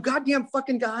fuckers, you goddamn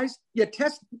fucking guys. You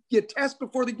test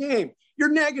before the game. You're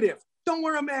negative. don't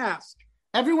wear a mask.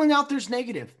 Everyone out there's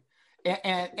negative.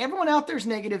 And everyone out there's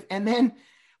negative. And then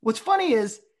what's funny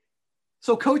is,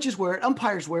 so coaches wear it,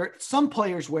 umpires wear it, some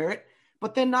players wear it,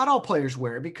 but then not all players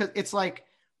wear it, because it's like,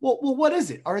 well, what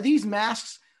is it? Are these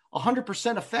masks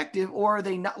 100% effective, or are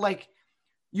they not? Like,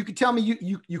 you could tell me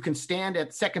you can stand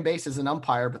at second base as an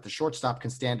umpire, but the shortstop can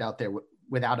stand out there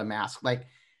without a mask. Like,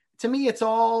 to me, it's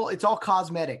all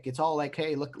cosmetic. It's all like,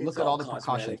 hey, look at all the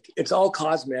precautions. It's all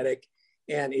cosmetic,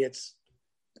 and it's,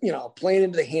 playing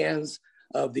into the hands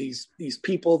of these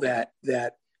people that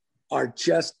are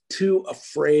just too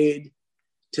afraid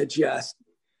to just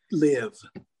live.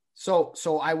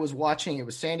 So I was watching, it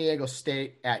was San Diego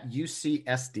State at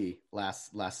UCSD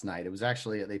last night. It was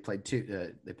actually, they played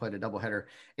a doubleheader.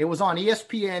 It was on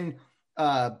ESPN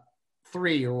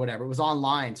 3 or whatever. It was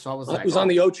online. So I was like, it was on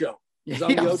the Ocho. It was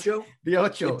on the Ocho. The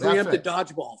Ocho. They preempted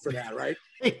dodgeball for that, right?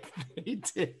 He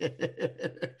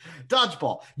did.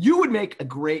 Dodgeball. You would make a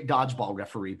great dodgeball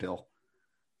referee, Bill.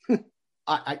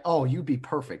 You'd be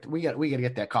perfect. We got to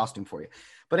get that costume for you.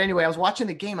 But anyway, I was watching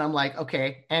the game. I'm like,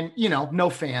 okay, and no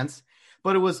fans,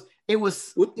 but it was.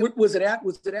 What was it at?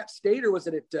 Was it at State or was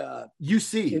it at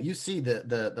UC?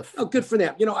 The. Oh, good for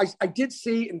them. I did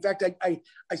see. In fact, I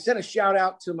sent a shout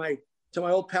out to my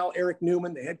old pal Eric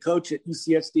Newman, the head coach at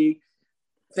UCSD.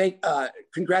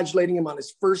 Congratulating him on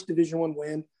his first Division I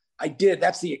win. I did.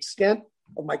 That's the extent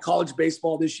of my college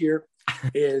baseball this year.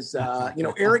 Is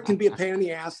Eric can be a pain in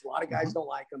the ass. A lot of guys don't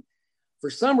like him. For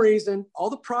some reason,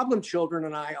 all the problem children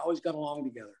and I always got along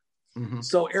together. Mm-hmm.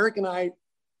 So Eric and I,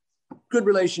 good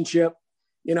relationship.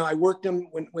 I worked them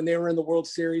when they were in the World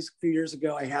Series a few years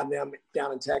ago. I had them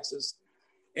down in Texas,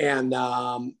 and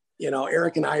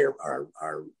Eric and I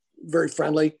are very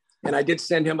friendly. And I did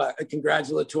send him a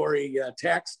congratulatory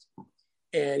text,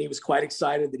 and he was quite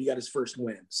excited that he got his first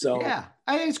win. So yeah,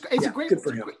 it's a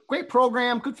great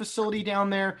program, good facility down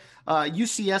there.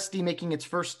 UCSD making its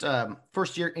first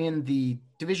year in the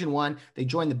Division I. They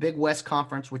joined the Big West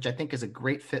Conference, which I think is a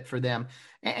great fit for them.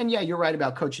 And yeah, you're right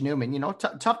about Coach Newman.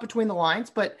 Tough between the lines,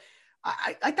 but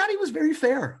I thought he was very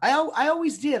fair. I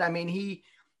always did. I mean,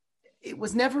 it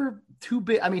was never too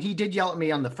big. I mean, he did yell at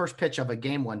me on the first pitch of a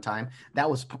game one time. That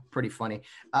was pretty funny.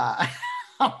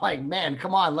 I'm like, man,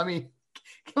 come on, let me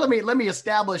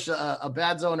establish a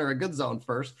bad zone or a good zone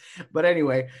first. But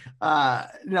anyway,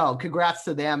 no, congrats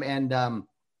to them. And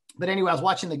but anyway, I was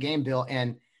watching the game, Bill,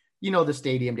 and the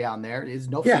stadium down there is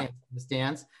no fans in the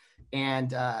stands, and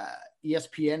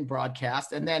ESPN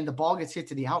broadcast, and then the ball gets hit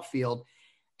to the outfield,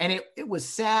 and it was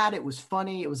sad, it was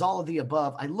funny, it was all of the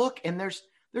above. I look, and there's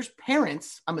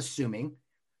parents, I'm assuming,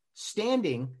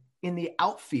 standing in the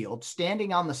outfield,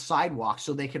 standing on the sidewalk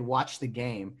so they could watch the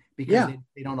game, because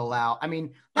they don't allow. I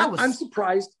mean, I'm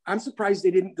surprised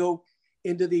they didn't go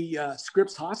into the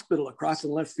Scripps Hospital across the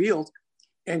left field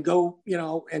and go,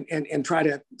 and try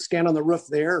to stand on the roof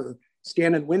there or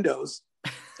stand in windows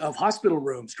of hospital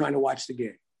rooms trying to watch the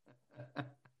game.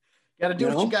 Got to do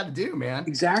what you got to do, man.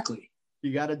 Exactly.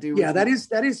 You got to do. Yeah, that is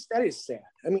sad.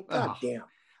 I mean, God damn.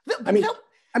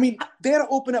 I mean, they had to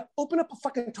open up a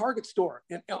fucking Target store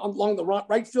along the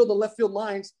right field and left field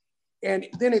lines, and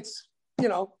then it's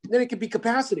then it could be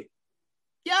capacity.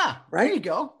 Yeah, right. There you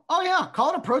go. Oh yeah,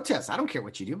 call it a protest. I don't care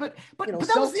what you do, but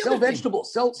sell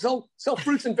vegetables, sell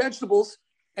fruits and vegetables,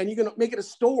 and you're gonna make it a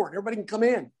store, and everybody can come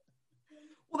in.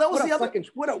 Well, that was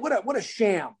what a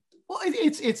sham. Well,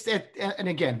 it's and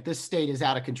again, this state is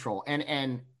out of control.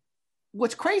 And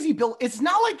what's crazy, Bill, it's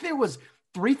not like there was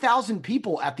 3,000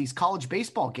 people at these college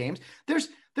baseball games. There's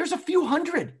a few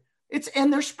hundred.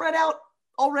 And they're spread out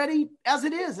already as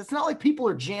it is. It's not like people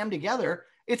are jammed together.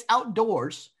 It's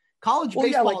outdoors. College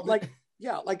baseball.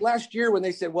 Like last year when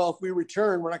they said, well, if we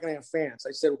return, we're not going to have fans.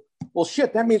 I said, well,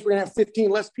 shit, that means we're going to have 15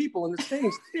 less people in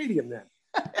the stadium then.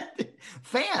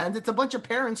 Fans, it's a bunch of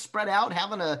parents spread out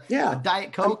having a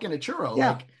Diet Coke and a churro.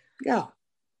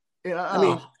 I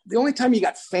mean, the only time you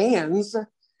got fans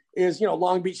is,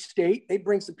 Long Beach State. They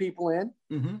bring some people in.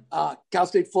 Mm-hmm. Cal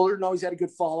State Fullerton always had a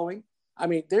good following. I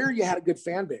mean, there you had a good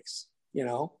fan base,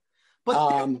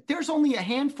 But there's only a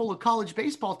handful of college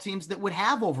baseball teams that would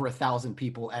have over 1,000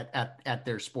 people at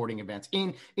their sporting events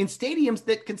in stadiums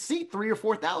that can seat 3,000 or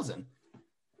 4,000.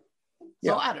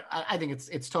 So I think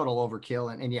it's total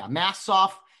overkill, and masks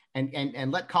off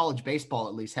and let college baseball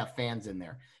at least have fans in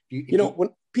there. When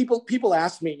people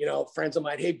ask me, friends of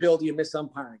mine, hey, Bill, do you miss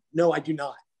umpiring? No, I do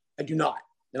not.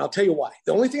 And I'll tell you why.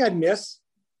 The only thing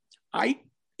I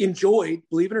enjoyed,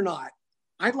 believe it or not,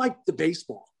 I liked the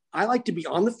baseball. I like to be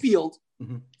on the field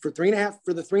for the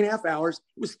 3.5 hours.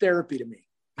 It was therapy to me.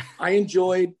 I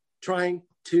enjoyed trying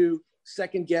to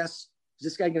second guess, is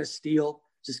this guy going to steal?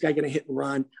 Is this guy going to hit and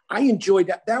run? I enjoyed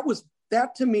that.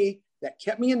 That to me, that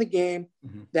kept me in the game.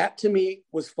 Mm-hmm. That to me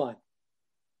was fun.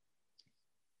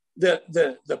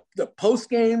 The post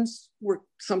games were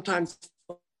sometimes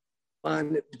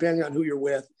fun, depending on who you're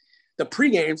with. The pre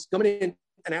games, coming in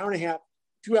an hour and a half,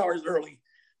 2 hours early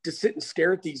to sit and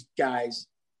stare at these guys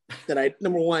that I,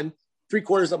 number one,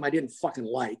 3/4 of them I didn't fucking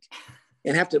like,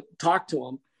 and have to talk to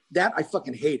them. That I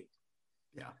fucking hated.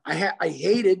 Yeah, I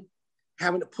hated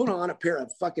having to put on a pair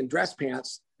of fucking dress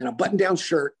pants and a button-down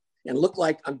shirt and look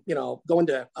like I'm, going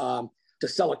to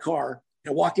sell a car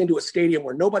and walk into a stadium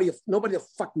where nobody the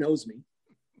fuck knows me,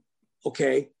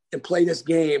 okay, and play this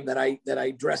game that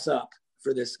I dress up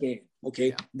for this game, okay?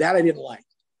 Yeah. That I didn't like.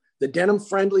 The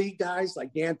denim-friendly guys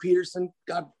like Dan Peterson,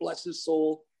 God bless his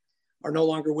soul, are no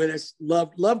longer with us.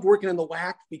 Loved working in the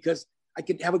WAC because I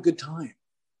could have a good time.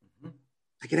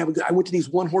 Mm-hmm. I went to these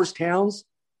one-horse towns,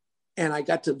 and I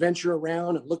got to venture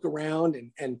around and look around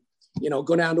and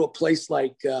go down to a place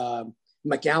like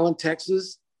McAllen,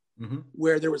 Texas, mm-hmm.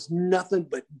 where there was nothing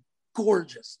but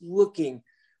gorgeous looking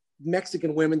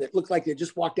Mexican women that looked like they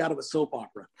just walked out of a soap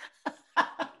opera.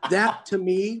 That to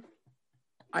me,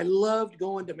 I loved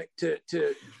going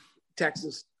to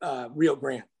Texas, Rio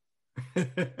Grande,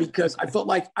 because I felt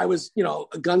like I was, a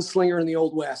gunslinger in the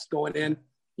Old West, going in,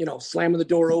 slamming the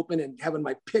door open and having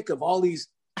my pick of all these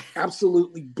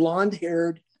absolutely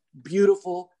blonde-haired,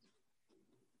 beautiful,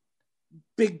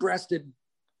 big-breasted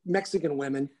Mexican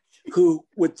women who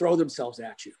would throw themselves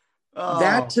at you. Oh.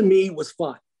 That to me was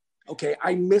fun. Okay,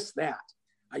 I miss that.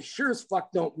 I sure as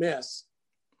fuck don't miss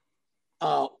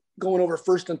going over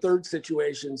first and third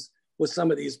situations with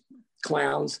some of these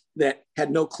clowns that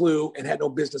had no clue and had no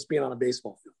business being on a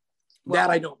baseball field. Well,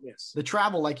 that I don't miss. The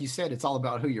travel, like you said, it's all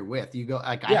about who you're with. You go,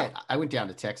 like I went down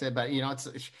to Texas, but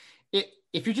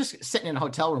if you're just sitting in a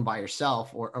hotel room by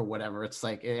yourself or whatever, it's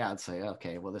like, I'd say,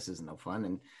 okay, well, this isn't no fun.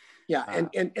 And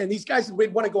and these guys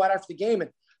would want to go out after the game,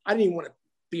 and I didn't even want to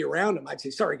be around them. I'd say,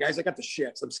 sorry guys, I got the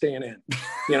shits, I'm staying in,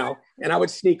 and I would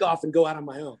sneak off and go out on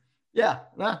my own. Yeah,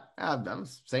 that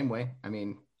was the same way. I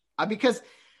mean, because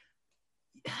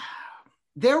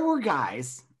there were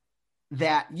guys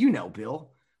that,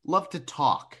 Bill, love to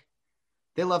talk.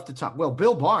 They love to talk. Well,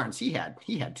 Bill Barnes, he had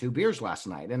 2 beers last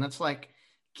night, and it's like,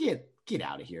 get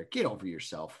out of here, get over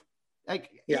yourself. Like,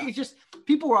 it's just,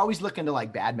 people were always looking to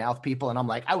like badmouth people, and I'm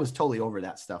like, I was totally over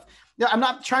that stuff. Yeah, I'm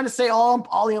not trying to say all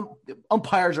the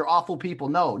umpires are awful people.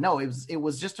 No, it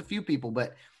was just a few people,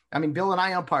 but I mean, Bill and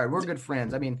I umpired. We're good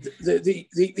friends. I mean,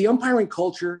 the umpiring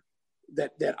culture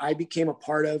that I became a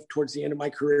part of towards the end of my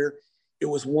career, it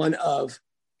was one of,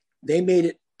 they made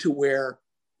it to where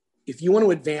if you want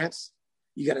to advance,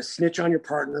 you got to snitch on your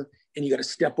partner and you got to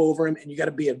step over him and you got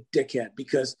to be a dickhead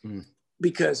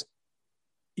because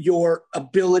your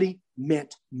ability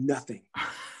meant nothing.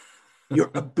 Your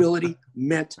ability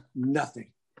meant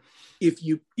nothing. If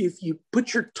you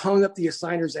put your tongue up the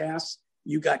assigner's ass,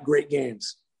 you got great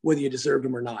games, whether you deserved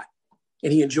them or not.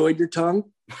 And he enjoyed your tongue,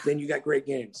 then you got great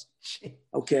games.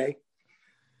 Okay.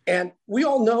 And we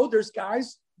all know there's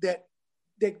guys that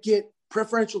get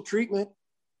preferential treatment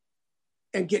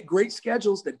and get great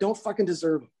schedules that don't fucking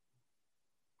deserve them.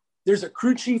 There's a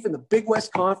crew chief in the Big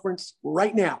West Conference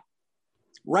right now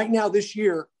this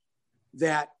year,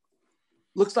 that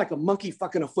looks like a monkey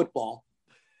fucking a football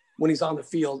when he's on the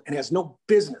field and has no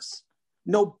business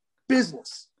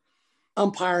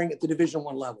umpiring at the Division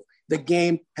I level. The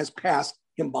game has passed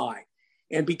him by.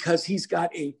 And because he's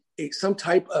got some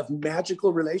type of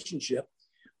magical relationship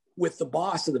with the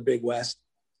boss of the Big West,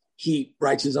 he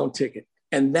writes his own ticket.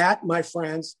 And that, my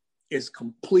friends, is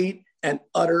complete and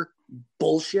utter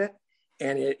bullshit.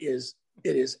 And it is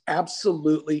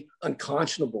absolutely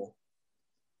unconscionable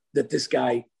that this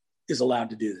guy is allowed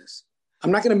to do this.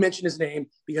 I'm not going to mention his name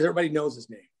because everybody knows his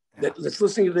name. That's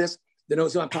listening to this, that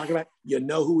knows who I'm talking about. You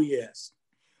know who he is.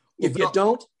 If you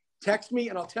don't, text me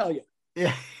and I'll tell you.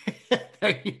 Yeah,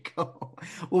 there you go.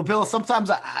 Well, Bill, sometimes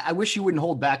I wish you wouldn't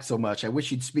hold back so much. I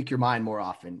wish you'd speak your mind more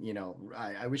often.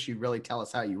 I wish you'd really tell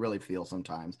us how you really feel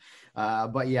sometimes.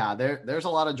 But yeah, there's a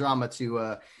lot of drama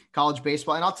to college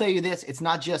baseball. And I'll tell you this, it's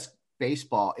not just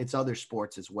baseball, it's other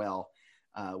sports as well,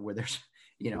 where there's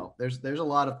a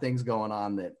lot of things going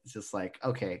on that it's just like,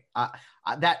 okay,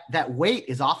 that weight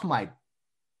is off my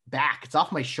back. It's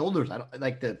off my shoulders. I don't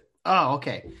like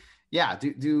okay. Yeah.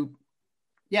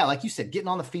 Yeah, like you said, getting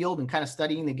on the field and kind of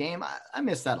studying the game, I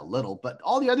miss that a little. But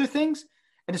all the other things,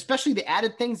 and especially the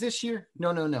added things this year,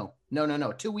 no.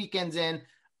 2 weekends in,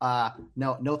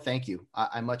 no, thank you.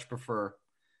 I much prefer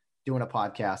doing a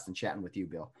podcast and chatting with you,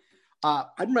 Bill.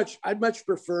 I'd much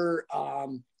prefer,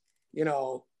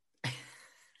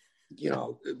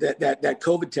 that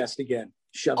COVID test again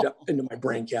shoved up into my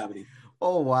brain cavity.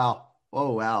 Oh,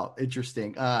 wow.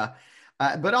 Interesting. But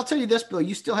I'll tell you this, Bill,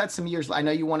 you still had some years. I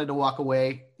know you wanted to walk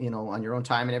away, on your own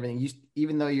time and everything.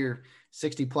 Even though you're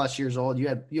 60 plus years old, you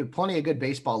had plenty of good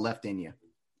baseball left in you.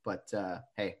 But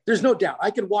hey, there's no doubt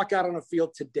I could walk out on a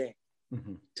field today,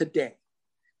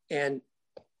 and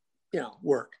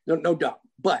work. No doubt.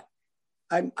 But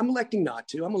I'm electing not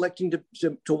to. I'm electing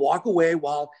to walk away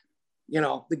while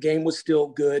the game was still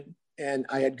good and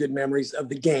I had good memories of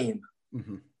the game.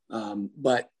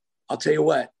 But I'll tell you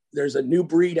what, there's a new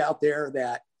breed out there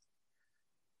that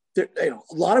a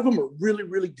lot of them are really,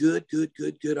 really good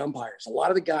umpires. A lot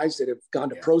of the guys that have gone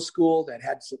to pro school, that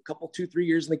had a couple, 2-3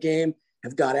 years in the game,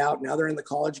 have got out. Now they're in the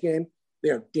college game. They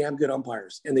are damn good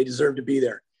umpires and they deserve to be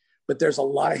there. But there's a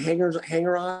lot of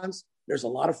hanger-ons. There's a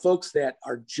lot of folks that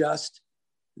are just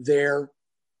there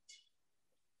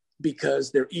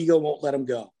because their ego won't let them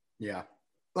go. Yeah.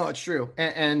 Well, it's true.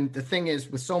 And the thing is,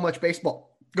 with so much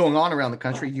baseball going on around the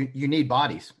country, you need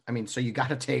bodies. I mean, so you got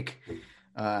to take,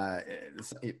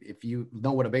 if you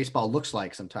know what a baseball looks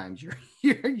like, sometimes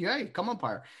hey, come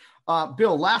umpire.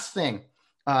 Bill, last thing,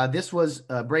 this was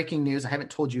breaking news. I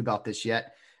haven't told you about this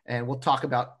yet, and we'll talk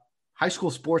about high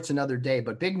school sports another day,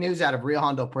 but big news out of Rio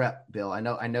Hondo Prep, Bill. I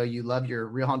know you love your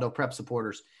Rio Hondo Prep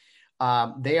supporters.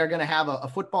 They are going to have a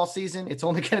football season. It's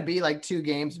only going to be like 2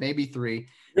 games, maybe 3.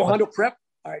 Rio Hondo Prep.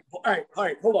 All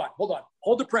right. Hold on.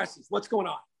 Hold the presses. What's going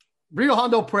on? Rio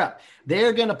Hondo Prep.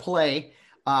 They're going to play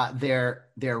their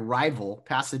rival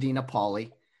Pasadena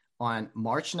Poly on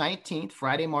March 19th,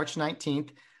 Friday, March 19th.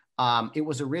 It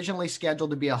was originally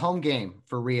scheduled to be a home game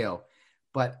for Rio,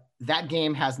 but that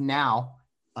game has now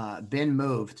been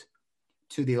moved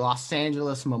to the Los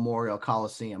Angeles Memorial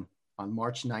Coliseum on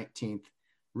March 19th.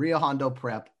 Rio Hondo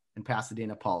Prep and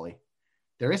Pasadena Poly.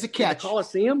 There is a catch. In the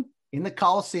Coliseum? In the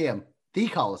Coliseum. The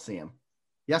Coliseum.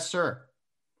 Yes, sir.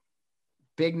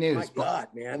 Big news. My God,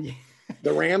 man.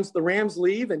 The Rams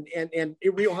leave and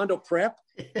Rio Hondo Prep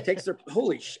takes their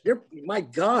holy shit. My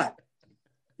God.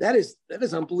 That is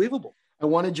unbelievable. I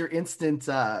wanted your instant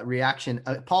reaction.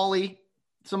 Poly,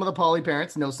 some of the Poly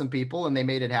parents know some people and they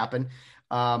made it happen.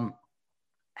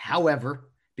 However,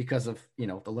 because of,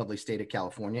 the lovely state of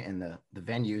California and the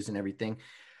venues and everything,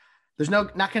 there's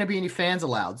not going to be any fans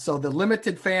allowed. So the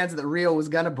limited fans that Rio was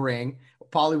going to bring,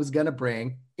 Poly was going to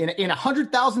bring in a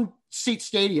 100,000 seat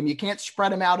stadium, you can't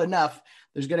spread them out enough.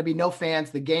 There's going to be no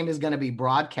fans. The game is going to be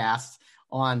broadcast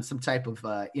on some type of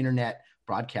internet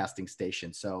broadcasting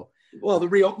station. So, well,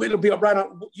 it'll be right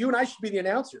on. You and I should be the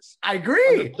announcers. I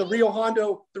agree. The Rio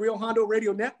Hondo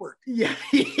Radio Network. Yeah.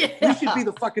 We should be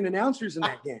the fucking announcers in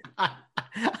that game. I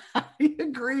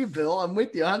agree, Bill. I'm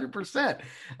with you 100%.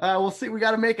 We'll see. We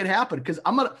got to make it happen because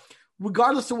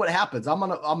regardless of what happens, I'm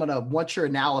gonna want your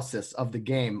analysis of the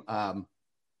game.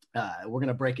 We're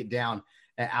gonna break it down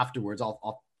afterwards.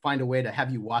 I'll find a way to have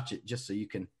you watch it just so you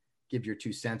can give your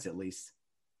 2 cents at least.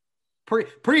 Pre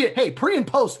and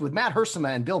post with Matt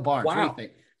Hersema and Bill Barnes. Wow. What do you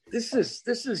think?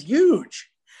 This is huge.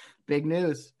 Big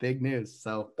news.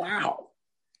 So wow.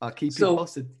 I'll keep you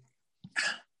posted.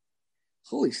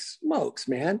 Holy smokes,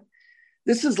 man.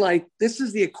 This is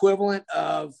the equivalent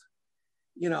of,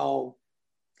 I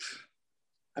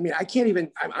can't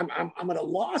even, I'm at a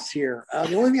loss here.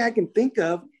 The only thing I can think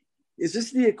of is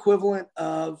this the equivalent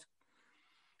of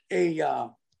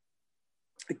a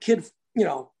kid,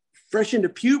 fresh into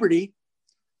puberty,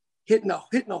 hitting a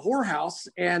whorehouse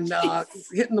and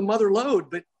hitting the mother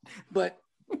load, but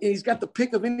he's got the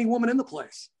pick of any woman in the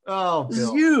place. Oh, this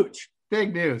is huge.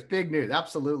 Big news.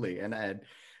 Absolutely. And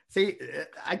see,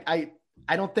 I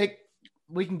don't think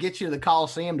we can get you to the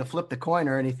Coliseum to flip the coin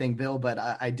or anything, Bill, but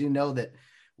I do know that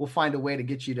we'll find a way to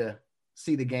get you to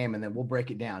see the game and then we'll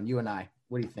break it down. You and I,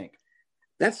 what do you think?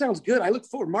 That sounds good. I look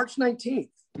forward. March 19th.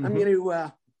 Mm-hmm.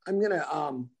 I'm going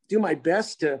to do my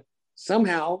best to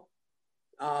somehow,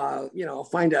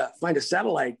 find a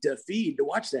satellite feed to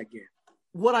watch that game.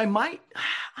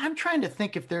 I'm trying to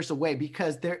think if there's a way,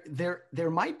 because there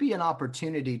might be an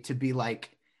opportunity to be like,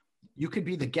 you could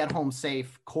be the Get Home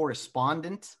Safe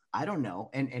correspondent. I don't know.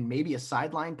 And maybe a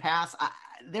sideline pass.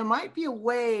 There might be a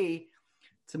way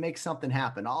to make something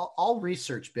happen. I'll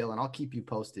research, Bill, and I'll keep you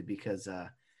posted because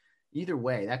either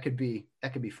way, that could be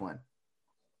fun.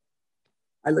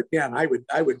 I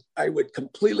would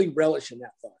completely relish in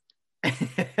that thought.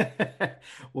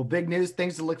 Well, big news,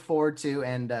 things to look forward to.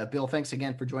 And Bill, thanks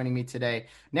again for joining me today.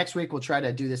 Next week, we'll try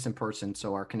to do this in person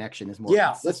so our connection is more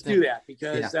consistent. Let's do that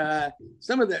because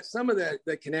some of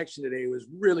the connection today was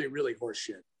really, really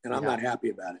horseshit, and I'm not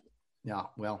happy about it. Yeah,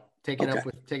 well, take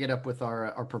it up with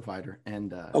our provider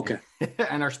and okay.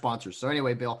 and our sponsors. So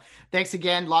anyway, Bill, thanks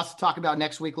again. Lots to talk about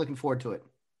next week. Looking forward to it.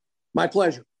 My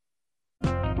pleasure.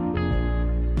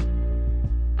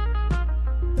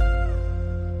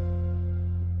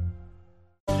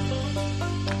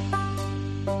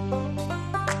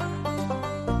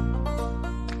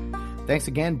 Thanks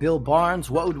again, Bill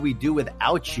Barnes. What would we do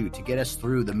without you to get us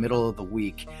through the middle of the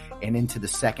week and into the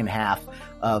second half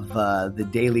of the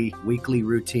daily, weekly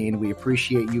routine? We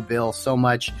appreciate you, Bill, so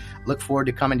much. Look forward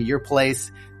to coming to your place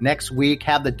next week.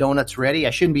 Have the donuts ready.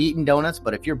 I shouldn't be eating donuts,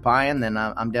 but if you're buying, then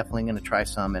I'm definitely going to try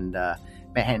some. And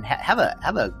man, have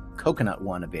a coconut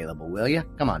one available, will you?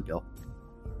 Come on, Bill.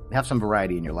 Have some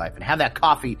variety in your life and have that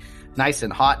coffee nice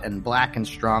and hot and black and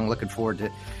strong. Looking forward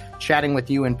to chatting with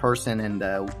you in person, and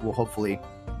we'll hopefully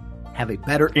have a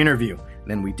better interview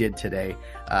than we did today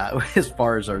as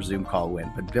far as our Zoom call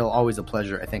went. But Bill, always a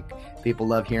pleasure. I think people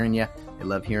love hearing you. They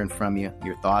love hearing from you,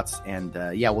 your thoughts. And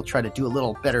we'll try to do a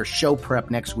little better show prep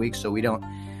next week so we don't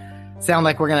sound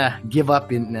like we're going to give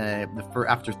up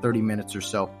after 30 minutes or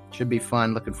so. Should be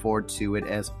fun. Looking forward to it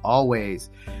as always.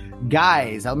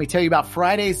 Guys, let me tell you about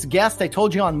Friday's guest. I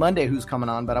told you on Monday who's coming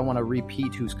on, but I want to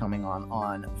repeat who's coming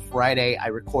on Friday. I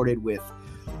recorded with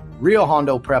Rio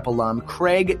Hondo Prep alum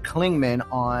Craig Klingman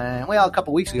a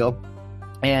couple weeks ago,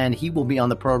 and he will be on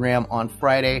the program on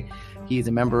Friday. He is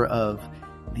a member of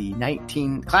the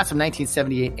class of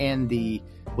 1978 and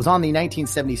was on the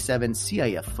 1977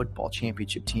 CIF football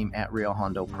championship team at Rio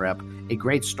Hondo Prep. A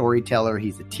great storyteller.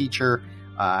 He's a teacher.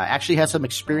 Actually has some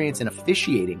experience in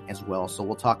officiating as well. So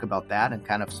we'll talk about that and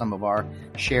kind of some of our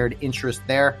shared interest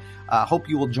there. Hope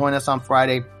you will join us on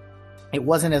Friday. It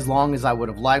wasn't as long as I would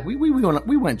have liked.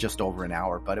 We went just over an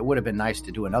hour, but it would have been nice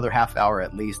to do another half hour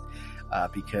at least,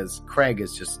 because Craig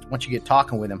is just, once you get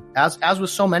talking with him, as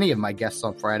with so many of my guests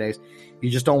on Fridays,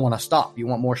 you just don't want to stop. You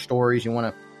want more stories. You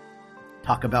want to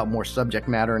talk about more subject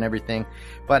matter and everything.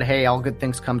 But hey, all good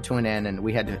things come to an end, and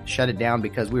we had to shut it down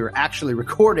because we were actually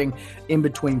recording in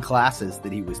between classes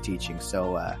that he was teaching.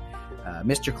 So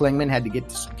Mr. Klingman had to get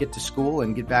to school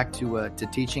and get back to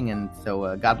teaching, and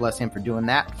so God bless him for doing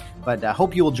that. But I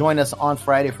hope you will join us on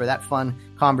Friday for that fun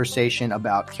conversation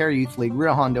about Carrier Youth League,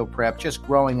 Rio Hondo Prep, just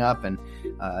growing up and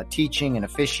teaching and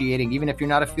officiating. Even if you're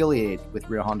not affiliated with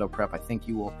Rio Hondo Prep, I think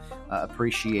you will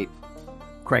appreciate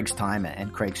Craig's time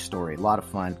and Craig's story. A lot of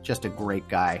fun. Just a great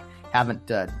guy. Haven't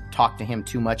talked to him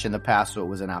too much in the past, so it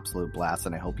was an absolute blast,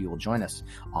 and I hope you will join us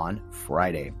on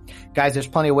Friday. Guys, there's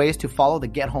plenty of ways to follow the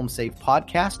Get Home Safe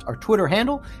podcast. Our Twitter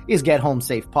handle is Get Home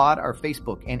Safe Pod. Our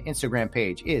Facebook and Instagram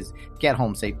page is Get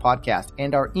Home Safe Podcast,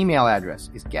 and our email address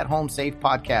is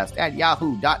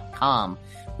gethomesafepodcast@yahoo.com.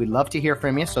 We'd love to hear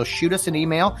from you, so shoot us an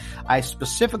email. I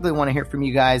specifically want to hear from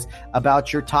you guys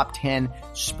about your top 10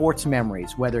 sports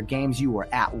memories, whether games you were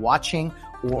at watching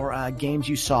or games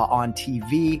you saw on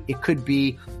TV. It could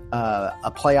be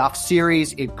a playoff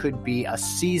series. It could be a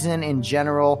season in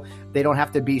general. They don't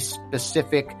have to be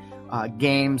specific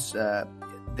games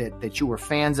that you were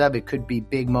fans of. It could be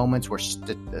big moments where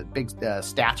big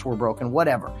stats were broken,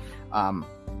 whatever.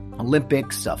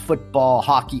 Olympics, football,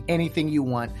 hockey, anything you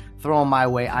want, throw them my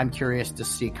way. I'm curious to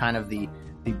see kind of the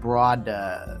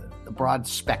broad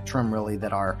spectrum really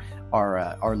that our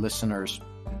listeners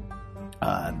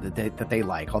that they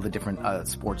like, all the different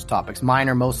sports topics. Mine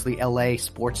are mostly LA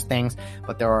sports things,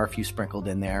 but there are a few sprinkled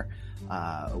in there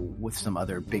with some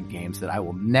other big games that I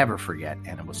will never forget,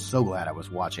 and I was so glad I was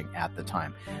watching at the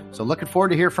time. So looking forward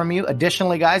to hear from you.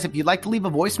 Additionally, guys, if you'd like to leave a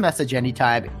voice message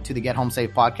anytime to the Get Home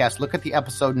Safe podcast, look at the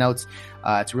episode notes.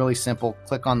 It's really simple.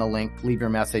 Click on the link, leave your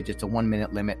message. It's a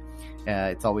 1-minute limit.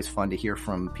 It's always fun to hear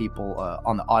from people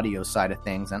on the audio side of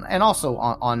things, and also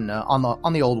on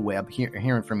the old web,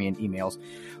 hearing from me in emails.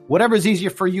 Whatever's easier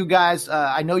for you guys.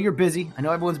 I know you're busy. I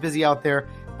know everyone's busy out there,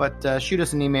 but shoot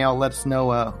us an email. Let us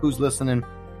know who's listening.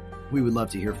 We would love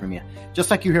to hear from you,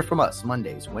 just like you hear from us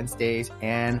Mondays, Wednesdays,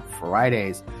 and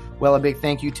Fridays. Well, a big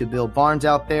thank you to Bill Barnes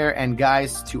out there, and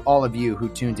guys, to all of you who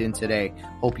tuned in today.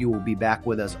 Hope you will be back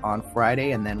with us on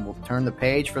Friday, and then we'll turn the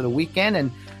page for the weekend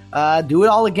and do it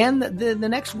all again the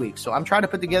next week. So I'm trying to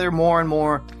put together more and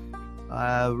more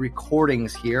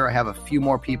recordings here. I have a few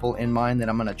more people in mind that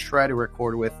I'm going to try to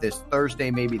record with this Thursday,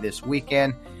 maybe this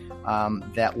weekend,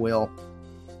 that will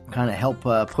kind of help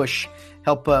push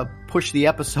the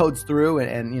episodes through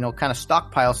and kind of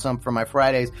stockpile some for my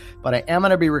Fridays. But I am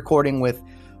going to be recording with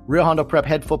Rio Hondo Prep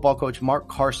head football coach Mark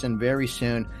Carson very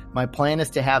soon. My plan is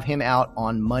to have him out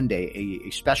on Monday, a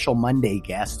special Monday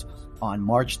guest on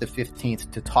March the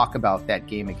 15th to talk about that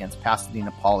game against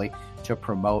Pasadena Poly, to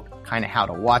promote kind of how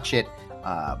to watch it,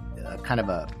 kind of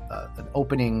an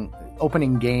opening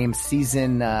opening game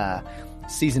season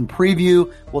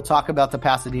preview. We'll talk about the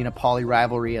Pasadena Poly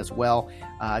rivalry as well.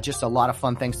 Just a lot of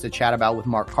fun things to chat about with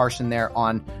Mark Carson there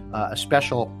on a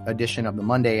special edition of the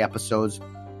Monday episodes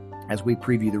as we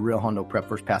preview the Rio Hondo Prep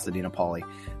versus Pasadena Poly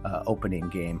opening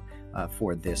game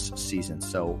for this season.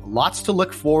 So lots to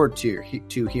look forward to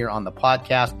here on the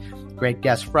podcast. Great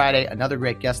guest Friday, another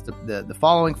great guest the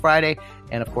following Friday,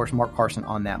 and of course Mark Carson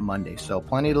on that Monday. So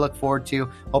plenty to look forward to.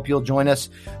 Hope you'll join us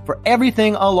for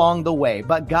everything along the way.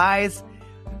 But guys,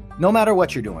 no matter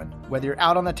what you're doing, whether you're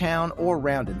out on the town or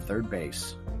rounding third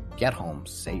base, get home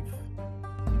safe.